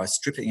food by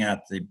stripping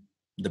out the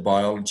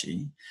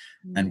biology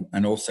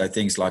and also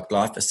things like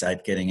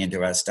glyphosate getting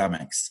into our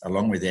stomachs,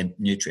 along with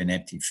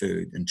nutrient-empty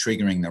food, and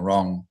triggering the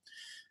wrong,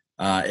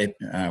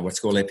 what's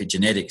called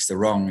epigenetics, the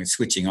wrong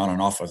switching on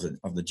and off of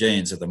the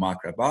genes of the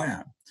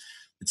microbiome.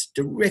 It's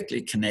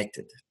directly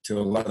connected to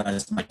a lot of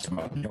those major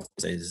modern health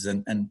diseases.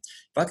 And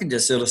if I can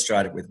just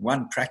illustrate it with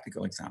one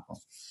practical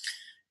example,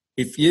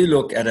 if you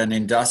look at an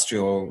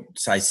industrial,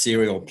 say,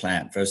 cereal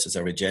plant versus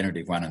a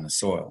regenerative one in the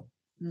soil,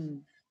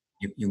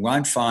 you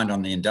won't find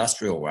on the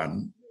industrial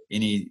one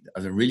any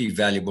of the really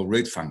valuable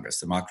root fungus,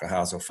 the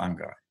mycorrhizal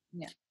fungi.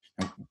 Yeah.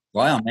 And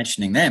why I'm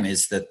mentioning them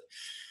is that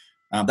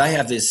they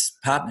have this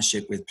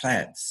partnership with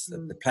plants.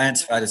 The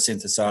plants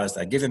photosynthesize,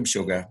 they give them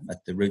sugar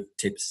at the root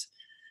tips,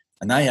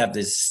 and they have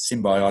this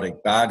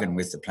symbiotic bargain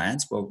with the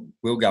plants. Well,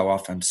 we'll go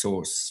off and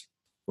source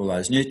all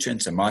those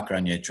nutrients and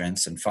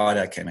micronutrients and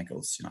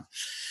phytochemicals,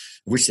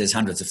 which there's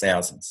hundreds of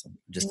thousands,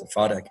 just the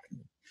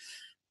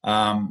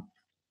phytochemicals.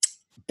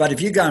 But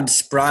if you go and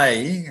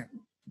spray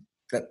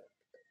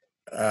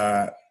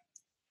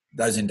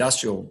those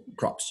industrial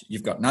crops,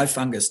 you've got no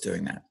fungus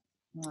doing that.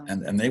 Wow.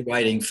 And they're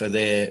waiting for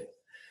their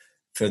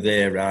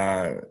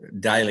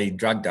daily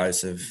drug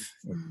dose of,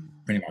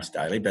 pretty much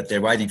daily, but they're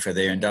waiting for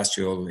their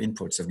industrial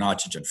inputs of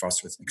nitrogen,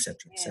 phosphorus,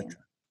 etc., etc.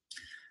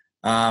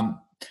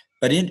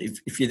 But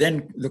if you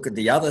then look at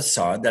the other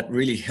side, that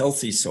really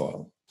healthy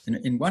soil,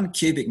 in 1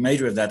 cubic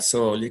metre of that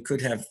soil, you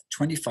could have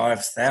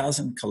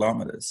 25,000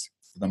 kilometres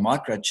of the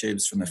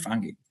microtubes from the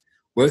fungi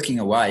working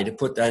away to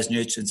put those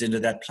nutrients into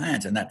that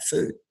plant and that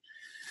food.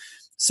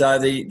 So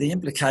the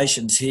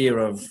implications here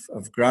of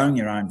growing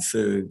your own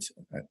food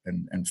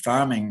and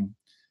farming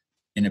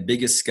in a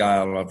bigger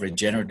scale of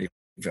regenerative,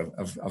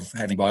 of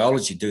having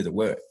biology do the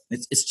work,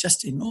 it's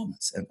just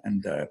enormous.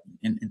 And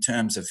in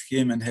terms of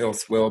human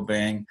health,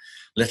 well-being,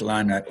 let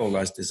alone all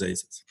those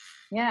diseases.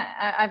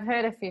 Yeah, I've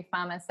heard a few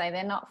farmers say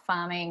they're not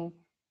farming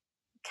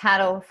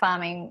cattle,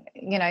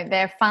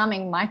 they're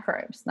farming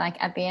microbes. Like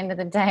at the end of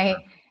the day,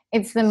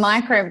 it's the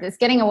microbe that's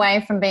getting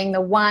away from being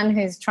the one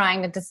who's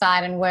trying to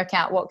decide and work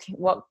out what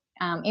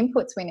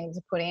inputs we need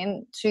to put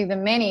in, to the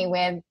many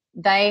where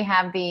they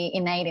have the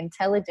innate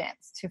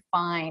intelligence to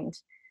find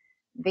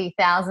the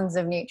thousands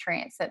of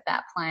nutrients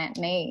that plant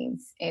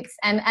needs.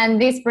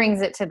 And this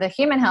brings it to the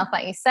human health,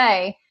 like you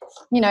say.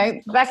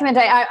 Back in the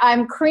day,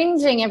 I'm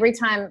cringing every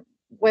time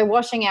we're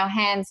washing our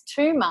hands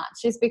too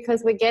much, is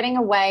because we're getting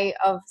away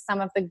of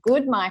some of the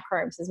good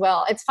microbes as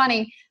well. It's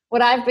funny,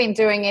 what I've been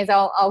doing is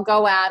I'll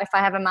go out if I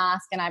have a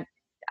mask and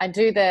I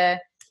do the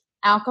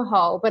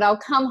alcohol, but I'll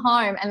come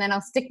home and then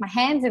I'll stick my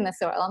hands in the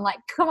soil. I'm like,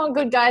 come on,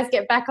 good guys,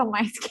 get back on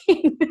my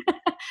skin.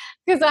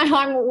 Because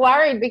I'm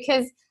worried,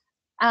 because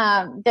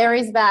there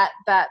is that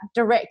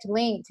direct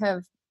link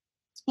of,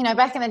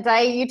 back in the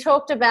day, you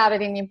talked about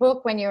it in your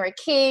book. When you were a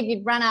kid,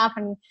 you'd run up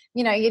and,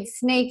 you'd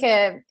sneak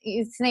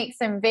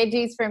some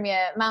veggies from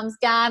your mum's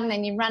garden,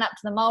 and you'd run up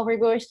to the mulberry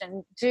bush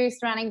and juice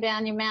running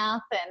down your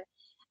mouth,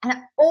 and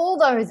all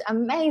those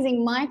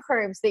amazing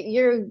microbes that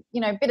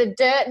bit of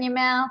dirt in your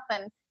mouth.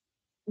 And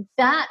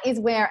that is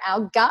where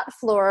our gut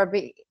flora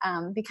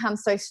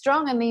becomes so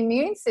strong, and the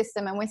immune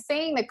system. And we're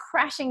seeing the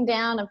crashing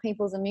down of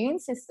people's immune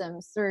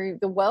systems through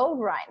the world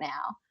right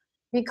now,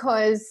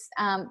 because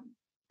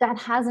that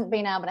hasn't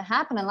been able to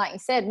happen. And like you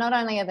said, not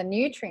only are the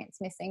nutrients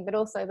missing, but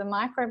also the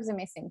microbes are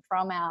missing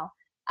from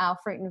our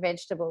fruit and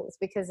vegetables,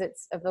 because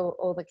it's of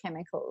all the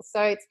chemicals.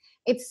 So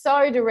it's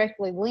so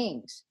directly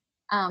linked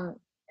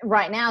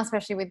right now,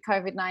 especially with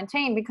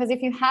COVID-19, because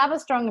if you have a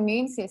strong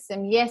immune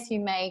system, yes,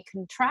 you may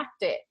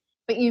contract it,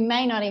 but you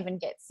may not even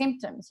get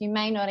symptoms. You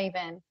may not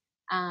even,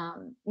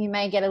 you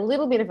may get a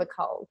little bit of a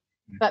cold,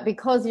 but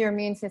because your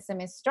immune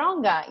system is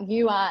stronger,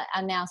 you are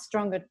now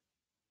stronger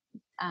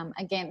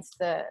against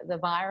the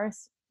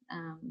virus.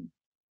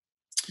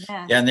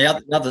 And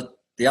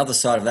the other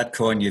side of that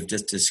coin you've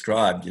just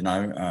described,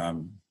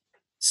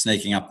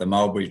 sneaking up the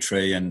mulberry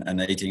tree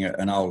and eating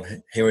an old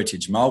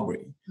heritage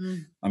mulberry.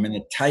 I mean,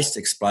 the taste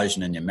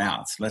explosion in your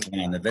mouth, let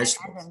alone the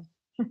vegetables.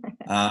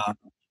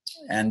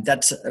 And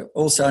that's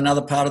also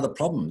another part of the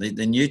problem.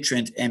 The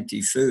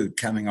nutrient-empty food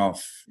coming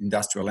off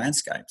industrial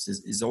landscapes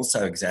is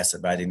also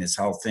exacerbating this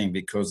whole thing,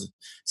 because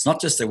it's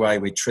not just the way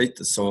we treat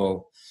the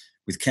soil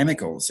with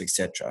chemicals,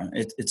 etc.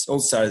 It's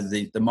also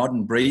the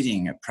modern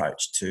breeding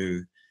approach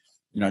to,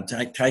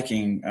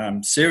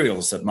 taking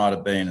cereals that might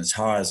have been as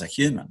high as a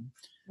human,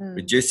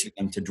 reducing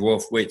them to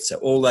dwarf wheat. So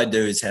all they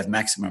do is have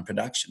maximum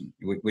production.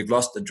 We've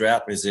lost the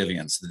drought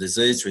resilience, the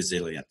disease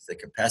resilience, the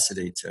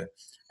capacity to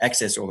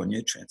access all the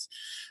nutrients.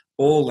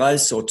 All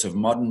those sorts of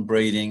modern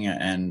breeding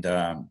and,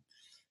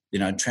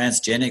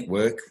 transgenic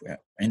work,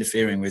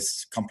 interfering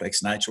with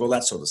complex nature, all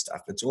that sort of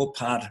stuff. It's all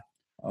part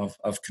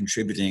of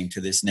contributing to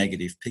this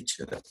negative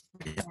picture that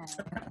we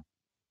have.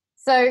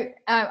 So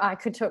I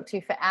could talk to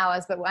you for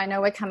hours, but I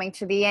know we're coming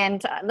to the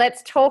end.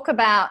 Let's talk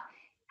about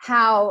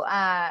how,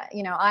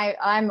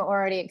 I'm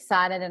already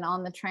excited and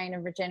on the train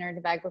of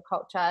regenerative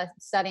agriculture,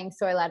 studying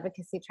soil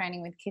advocacy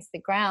training with Kiss the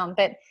Ground.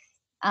 But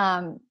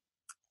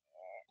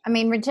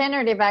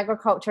regenerative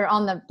agriculture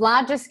on the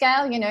larger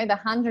scale, the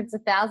hundreds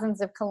of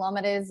thousands of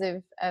kilometres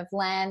of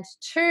land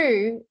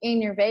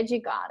in your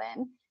veggie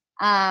garden,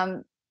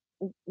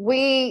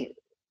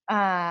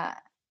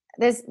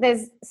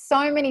 there's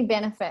so many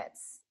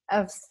benefits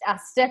of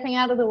us stepping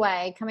out of the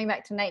way, coming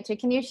back to nature.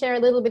 Can you share a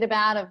little bit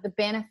about the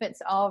benefits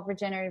of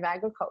regenerative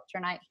agriculture?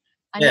 And I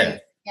know,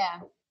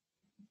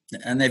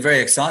 and they're very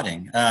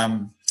exciting.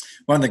 One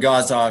of the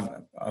guys I've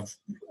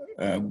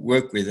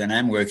worked with and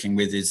am working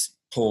with is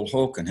Paul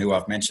Hawken, who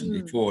I've mentioned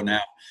before.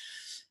 Now,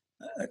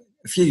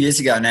 a few years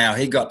ago now,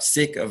 he got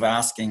sick of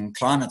asking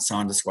climate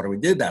scientists, what do we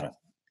do about it?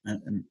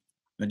 And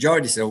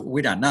majority said, well,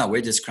 we don't know,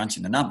 we're just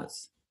crunching the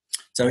numbers.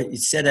 So he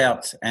set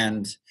out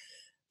and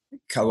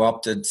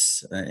co-opted,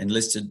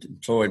 enlisted,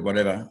 employed,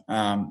 whatever,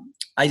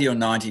 80 or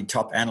 90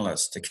 top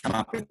analysts to come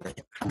up with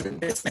 100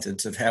 best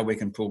methods of how we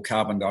can pull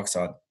carbon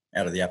dioxide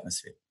out of the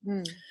atmosphere.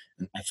 And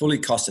they fully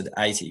costed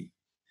 80.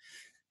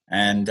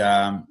 And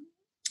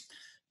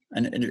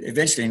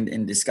eventually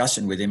in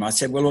discussion with him, I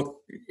said, well,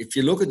 look, if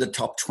you look at the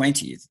top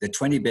 20, the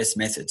 20 best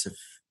methods of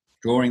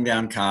drawing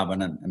down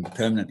carbon and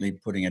permanently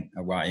putting it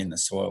away in the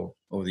soil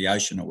or the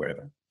ocean or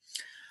wherever,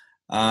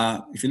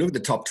 if you look at the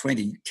top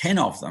 20, 10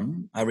 of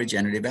them are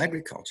regenerative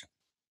agriculture.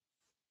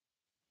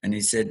 And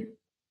he said,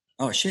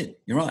 oh, shit,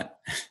 you're right.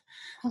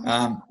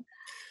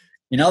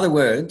 In other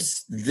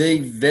words, the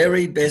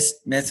very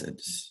best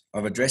methods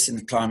of addressing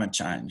the climate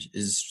change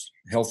is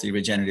healthy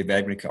regenerative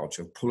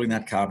agriculture, pulling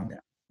that carbon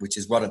down, which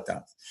is what it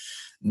does.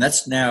 And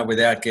that's now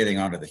without getting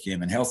onto the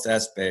human health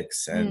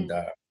aspects and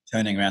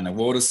turning around the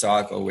water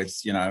cycle with,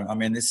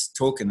 this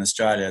talk in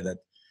Australia that,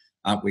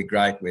 aren't we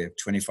great? We're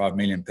 25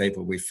 million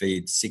people. We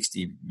feed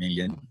 60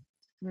 million.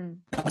 No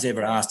one's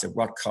ever asked at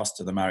what cost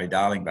to the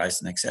Murray-Darling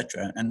Basin,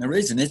 etc. And the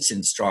reason it's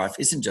in strife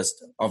isn't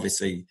just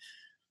obviously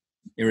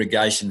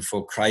irrigation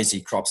for crazy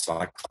crops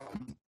like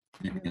cotton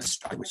in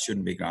Australia, which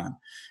shouldn't be grown.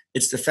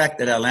 It's the fact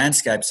that our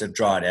landscapes have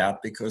dried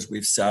out because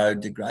we've so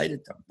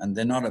degraded them and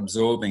they're not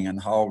absorbing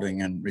and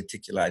holding and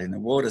reticulating the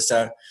water.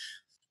 So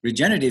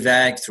regenerative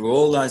ag, through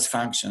all those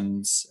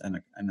functions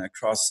and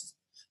across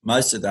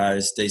most of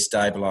those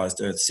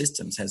destabilised earth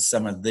systems, has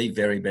some of the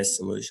very best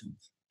solutions.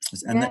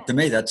 And to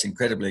me, that's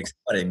incredibly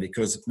exciting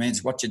because it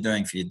means what you're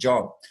doing for your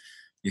job,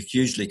 you're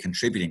hugely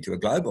contributing to a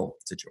global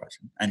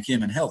situation and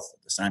human health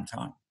at the same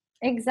time.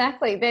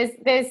 Exactly.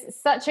 There's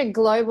such a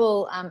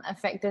global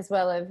effect as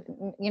well of,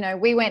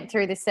 we went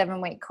through this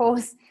 7-week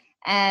course,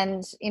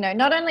 and,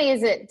 not only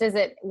does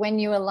it, when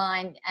you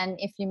align and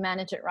if you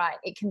manage it right,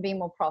 it can be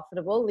more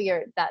profitable.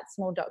 That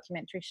small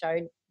documentary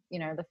showed,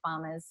 the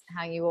farmers,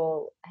 how you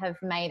all have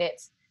made it,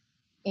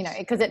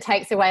 because it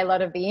takes away a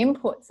lot of the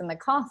inputs and the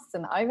costs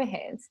and the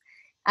overheads.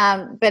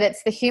 But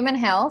it's the human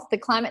health, the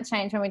climate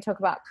change when we talk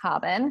about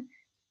carbon,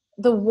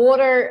 the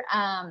water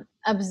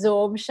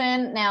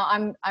absorption. Now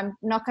I'm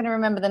not going to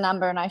remember the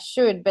number, and I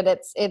should, but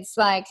it's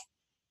like,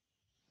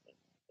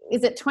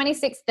 is it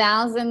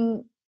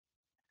 26,000?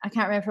 I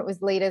can't remember if it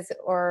was litres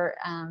or.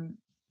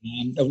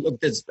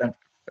 Look, there's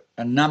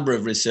a number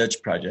of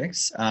research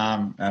projects,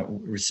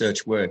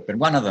 research work, but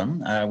one of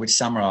them which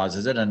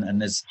summarises it,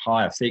 and there's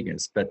higher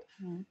figures, but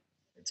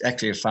it's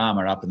actually a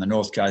farmer up in the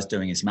North Coast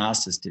doing his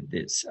masters did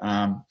this.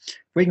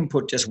 If we can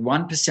put just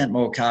 1%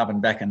 more carbon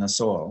back in the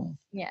soil,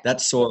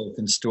 that soil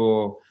can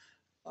store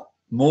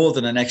more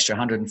than an extra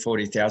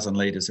 140,000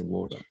 litres of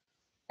water.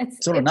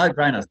 It's sort of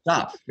no-brainer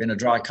stuff in a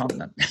dry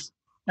continent.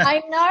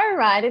 I know,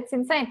 right? It's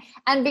insane.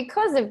 And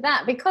because of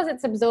that, because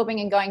it's absorbing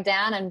and going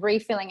down and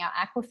refilling our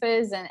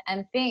aquifers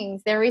and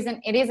things,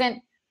 it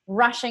isn't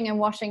rushing and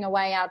washing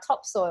away our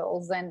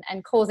topsoils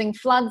and causing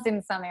floods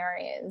in some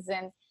areas.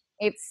 And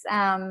it's,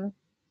 and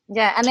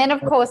then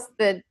of course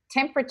the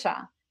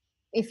temperature.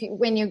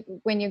 When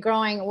you're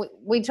growing,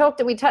 we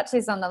touched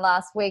this on the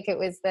last week. It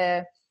was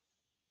the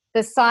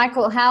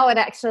cycle, how it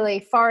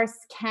actually,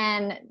 forests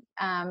can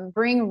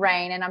bring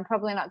rain, and I'm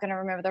probably not going to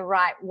remember the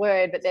right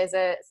word, but there's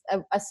a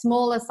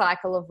smaller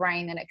cycle of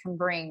rain than it can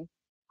bring.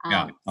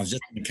 I was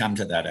just going to come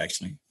to that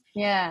actually.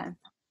 Yeah.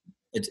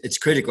 It's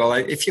critical.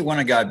 If you want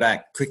to go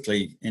back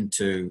quickly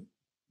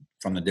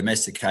from the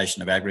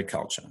domestication of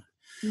agriculture,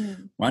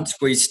 once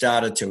we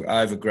started to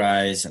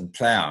overgraze and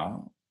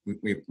plough,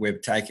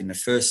 we've taken the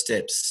first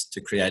steps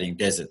to creating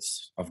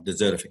deserts of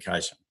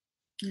desertification.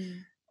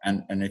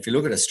 And if you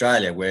look at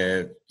Australia,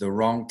 where the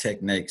wrong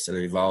techniques that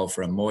have evolved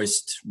for a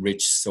moist,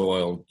 rich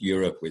soil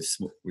Europe with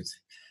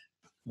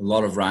a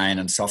lot of rain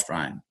and soft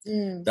rain,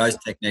 those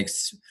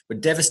techniques were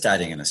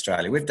devastating in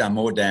Australia. We've done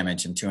more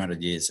damage in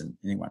 200 years than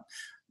anyone.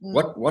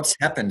 What's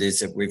happened is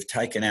that we've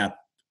taken out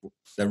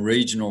the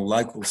regional,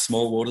 local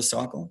small water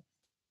cycle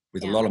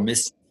with a lot of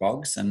mist and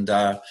fogs,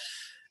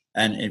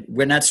 and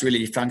when that's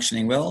really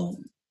functioning well,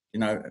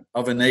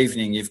 of an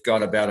evening you've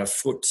got about a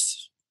foot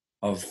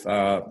of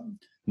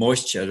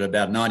moisture at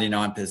about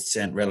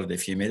 99%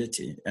 relative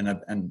humidity,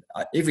 and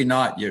every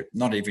night,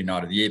 not every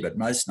night of the year, but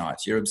most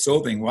nights, you're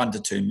absorbing 1 to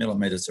 2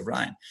 millimetres of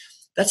rain.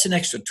 That's an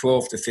extra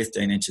 12 to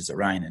 15 inches of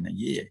rain in a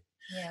year.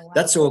 Yeah, wow.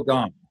 That's all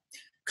gone.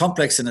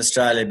 Complex in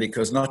Australia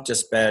because not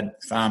just bad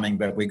farming,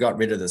 but we got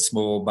rid of the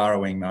small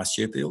burrowing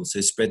marsupials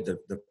who spread the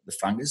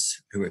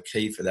fungus, who are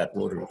key for that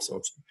water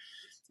absorption.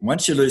 And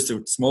once you lose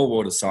the small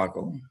water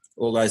cycle,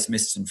 all those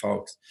mists and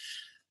fogs,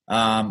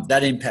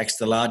 that impacts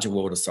the larger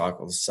water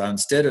cycles. So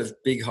instead of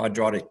big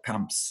hydraulic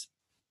pumps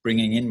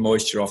bringing in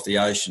moisture off the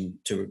ocean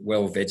to a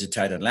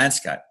well-vegetated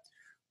landscape,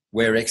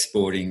 we're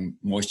exporting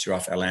moisture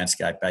off our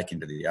landscape back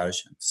into the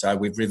ocean. So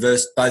we've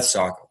reversed both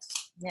cycles.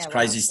 It's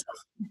crazy stuff.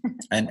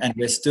 And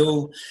we're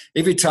still,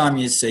 every time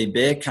you see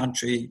bare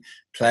country,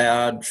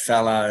 ploughed,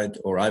 fallowed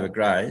or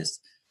overgrazed,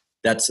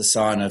 that's a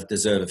sign of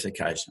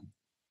desertification.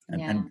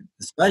 And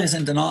Australia's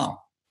in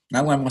denial.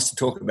 No one wants to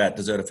talk about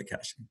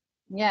desertification.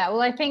 Yeah,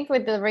 well, I think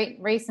with the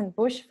recent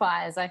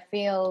bushfires, I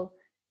feel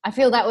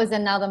that was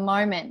another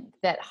moment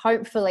that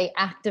hopefully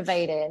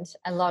activated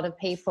a lot of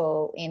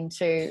people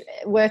into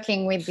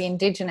working with the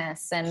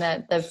Indigenous and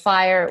the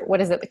fire,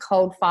 the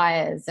cold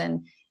fires,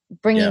 and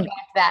bringing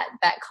back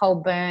that coal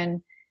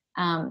burn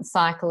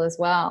cycle as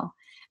well.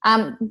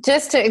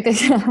 Just to,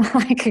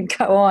 I could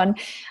go on,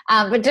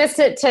 but just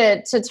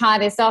to tie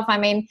this off, I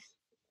mean,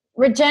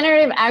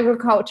 regenerative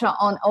agriculture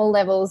on all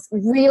levels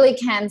really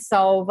can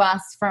solve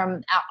us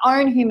from our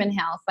own human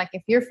health. Like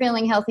if you're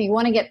feeling healthy,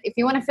 if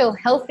you want to feel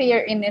healthier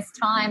in this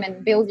time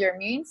and build your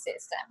immune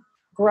system,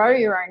 grow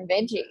your own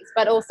veggies.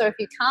 But also if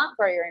you can't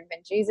grow your own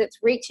veggies, it's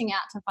reaching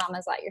out to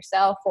farmers like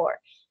yourself or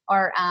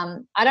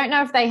I don't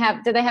know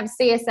if do they have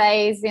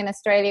CSAs in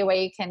Australia where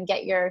you can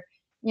get your,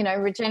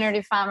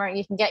 regenerative farmer,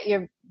 you can get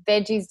your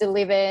veggies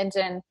delivered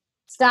and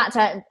start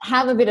to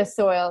have a bit of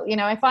soil.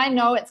 If I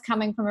know it's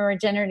coming from a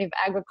regenerative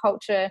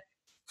agriculture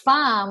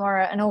farm or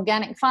an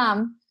organic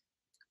farm,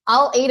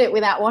 I'll eat it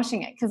without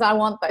washing it because I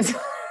want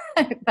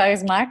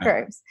those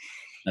microbes.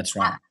 That's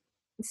right.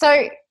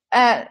 So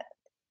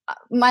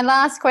my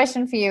last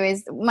question for you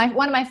is,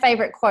 one of my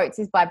favourite quotes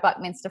is by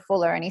Buckminster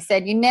Fuller, and he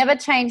said, "You never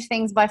change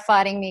things by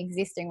fighting the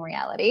existing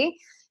reality.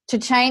 To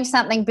change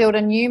something, build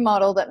a new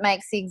model that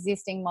makes the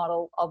existing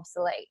model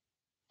obsolete."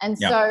 And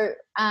so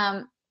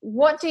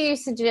what do you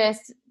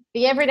suggest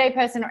the everyday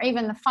person or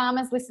even the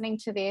farmers listening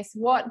to this,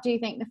 what do you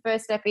think the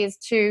first step is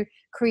to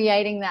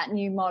creating that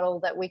new model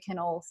that we can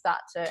all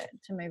start to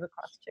move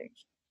across to?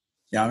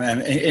 Yeah, I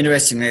mean,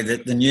 interestingly,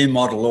 the new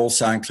model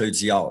also includes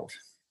the old.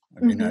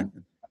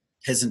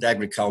 peasant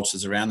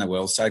agricultures around the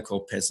world,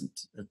 so-called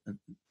peasant,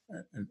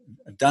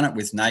 have done it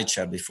with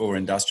nature before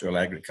industrial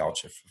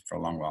agriculture for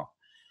a long while.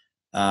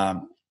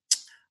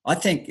 I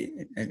think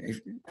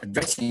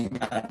addressing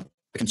the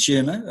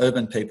consumer,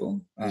 urban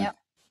people,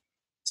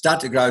 start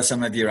to grow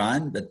some of your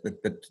own, but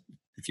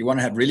if you want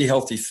to have really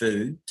healthy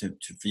food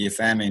for your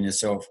family and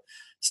yourself,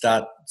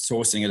 start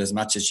sourcing it as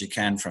much as you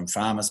can from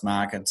farmers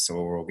markets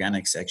or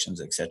organic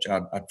sections,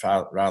 etc. I'd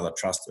rather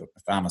trust a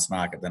farmers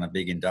market than a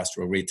big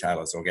industrial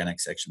retailer's organic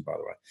section, by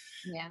the way.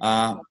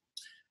 Yeah.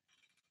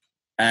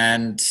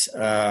 And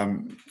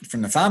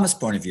from the farmer's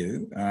point of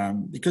view,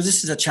 because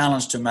this is a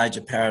challenge to a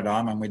major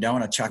paradigm and we don't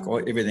want to chuck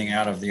everything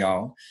out of the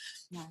old,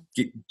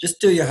 just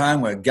do your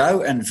homework.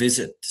 Go and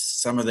visit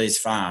some of these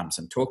farms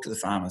and talk to the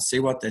farmers, see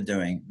what they're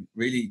doing,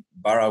 really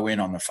burrow in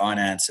on the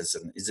finances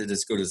and is it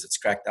as good as it's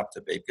cracked up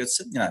to be? Because,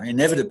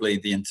 inevitably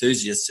the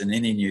enthusiasts in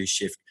any new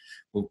shift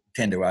will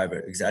tend to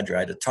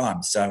over-exaggerate at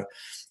times. So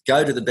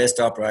go to the best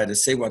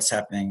operators, see what's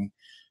happening,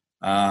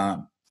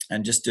 and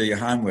just do your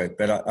homework.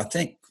 But I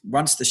think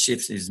once the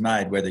shift is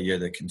made, whether you're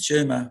the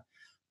consumer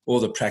or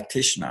the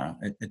practitioner,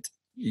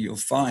 you'll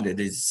find it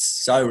is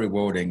so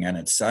rewarding and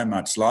it's so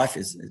much life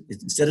is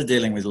instead of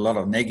dealing with a lot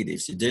of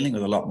negatives, you're dealing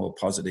with a lot more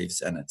positives,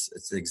 and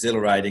it's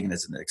exhilarating and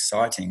there's an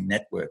exciting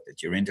network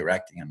that you're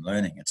interacting and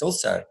learning. It's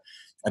also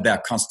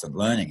about constant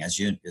learning, as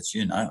you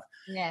know.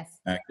 Yes.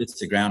 It's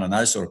the ground and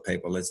those sort of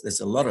people. There's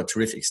a lot of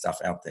terrific stuff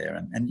out there,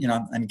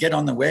 and get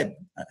on the web,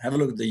 have a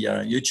look at the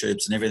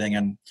YouTubes and everything,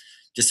 and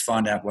just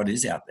find out what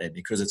is out there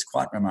because it's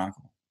quite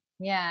remarkable.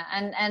 Yeah,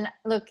 and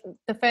look,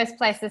 the first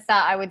place to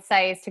start, I would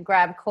say, is to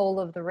grab Call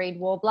of the Reed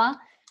Warbler,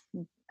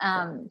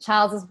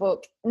 Charles's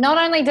book. Not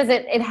only does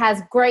it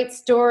has great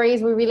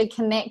stories, we really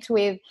connect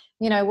with,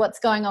 what's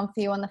going on for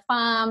you on the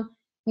farm.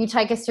 You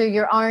take us through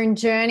your own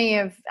journey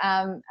of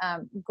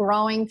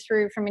growing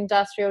through from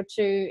industrial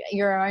to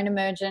your own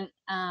emergent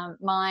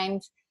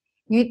mind.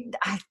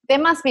 There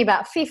must be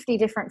about 50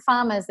 different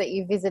farmers that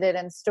you visited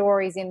and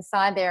stories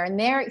inside there and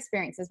their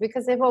experiences,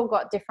 because they've all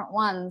got different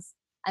ones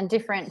and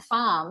different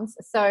farms.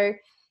 So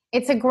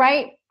it's a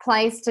great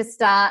place to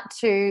start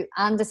to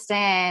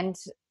understand,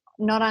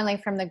 not only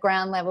from the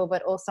ground level,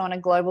 but also on a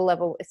global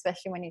level,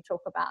 especially when you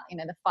talk about,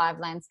 the 5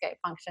 landscape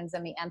functions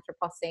and the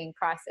Anthropocene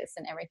Crisis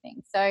and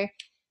everything. So,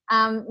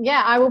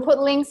 I will put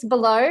links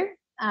below.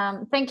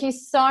 Thank you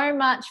so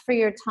much for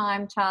your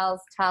time,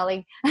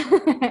 Charlie.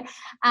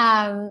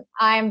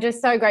 I'm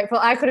just so grateful.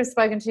 I could have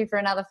spoken to you for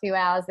another few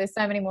hours. There's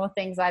so many more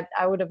things I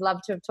would have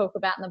loved to have talked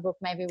about in the book.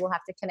 Maybe we'll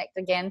have to connect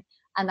again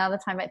another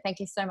time, but thank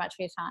you so much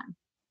for your time.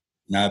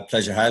 No,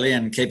 pleasure, Hayley,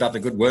 and keep up the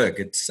good work.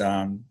 It's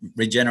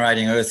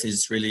regenerating Earth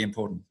is really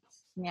important.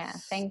 Yeah,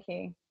 thank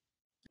you.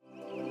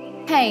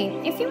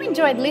 Hey, if you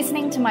enjoyed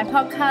listening to my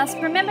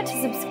podcast, remember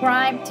to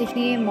subscribe to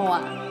hear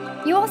more.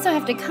 You also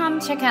have to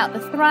come check out the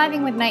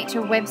Thriving with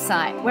Nature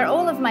website, where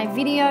all of my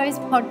videos,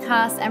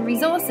 podcasts, and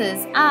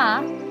resources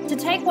are to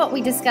take what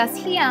we discuss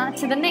here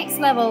to the next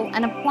level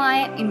and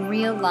apply it in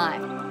real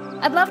life.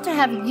 I'd love to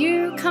have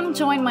you come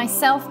join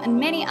myself and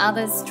many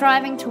others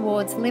striving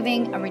towards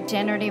living a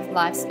regenerative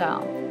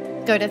lifestyle.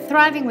 Go to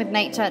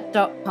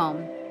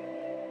thrivingwithnature.com.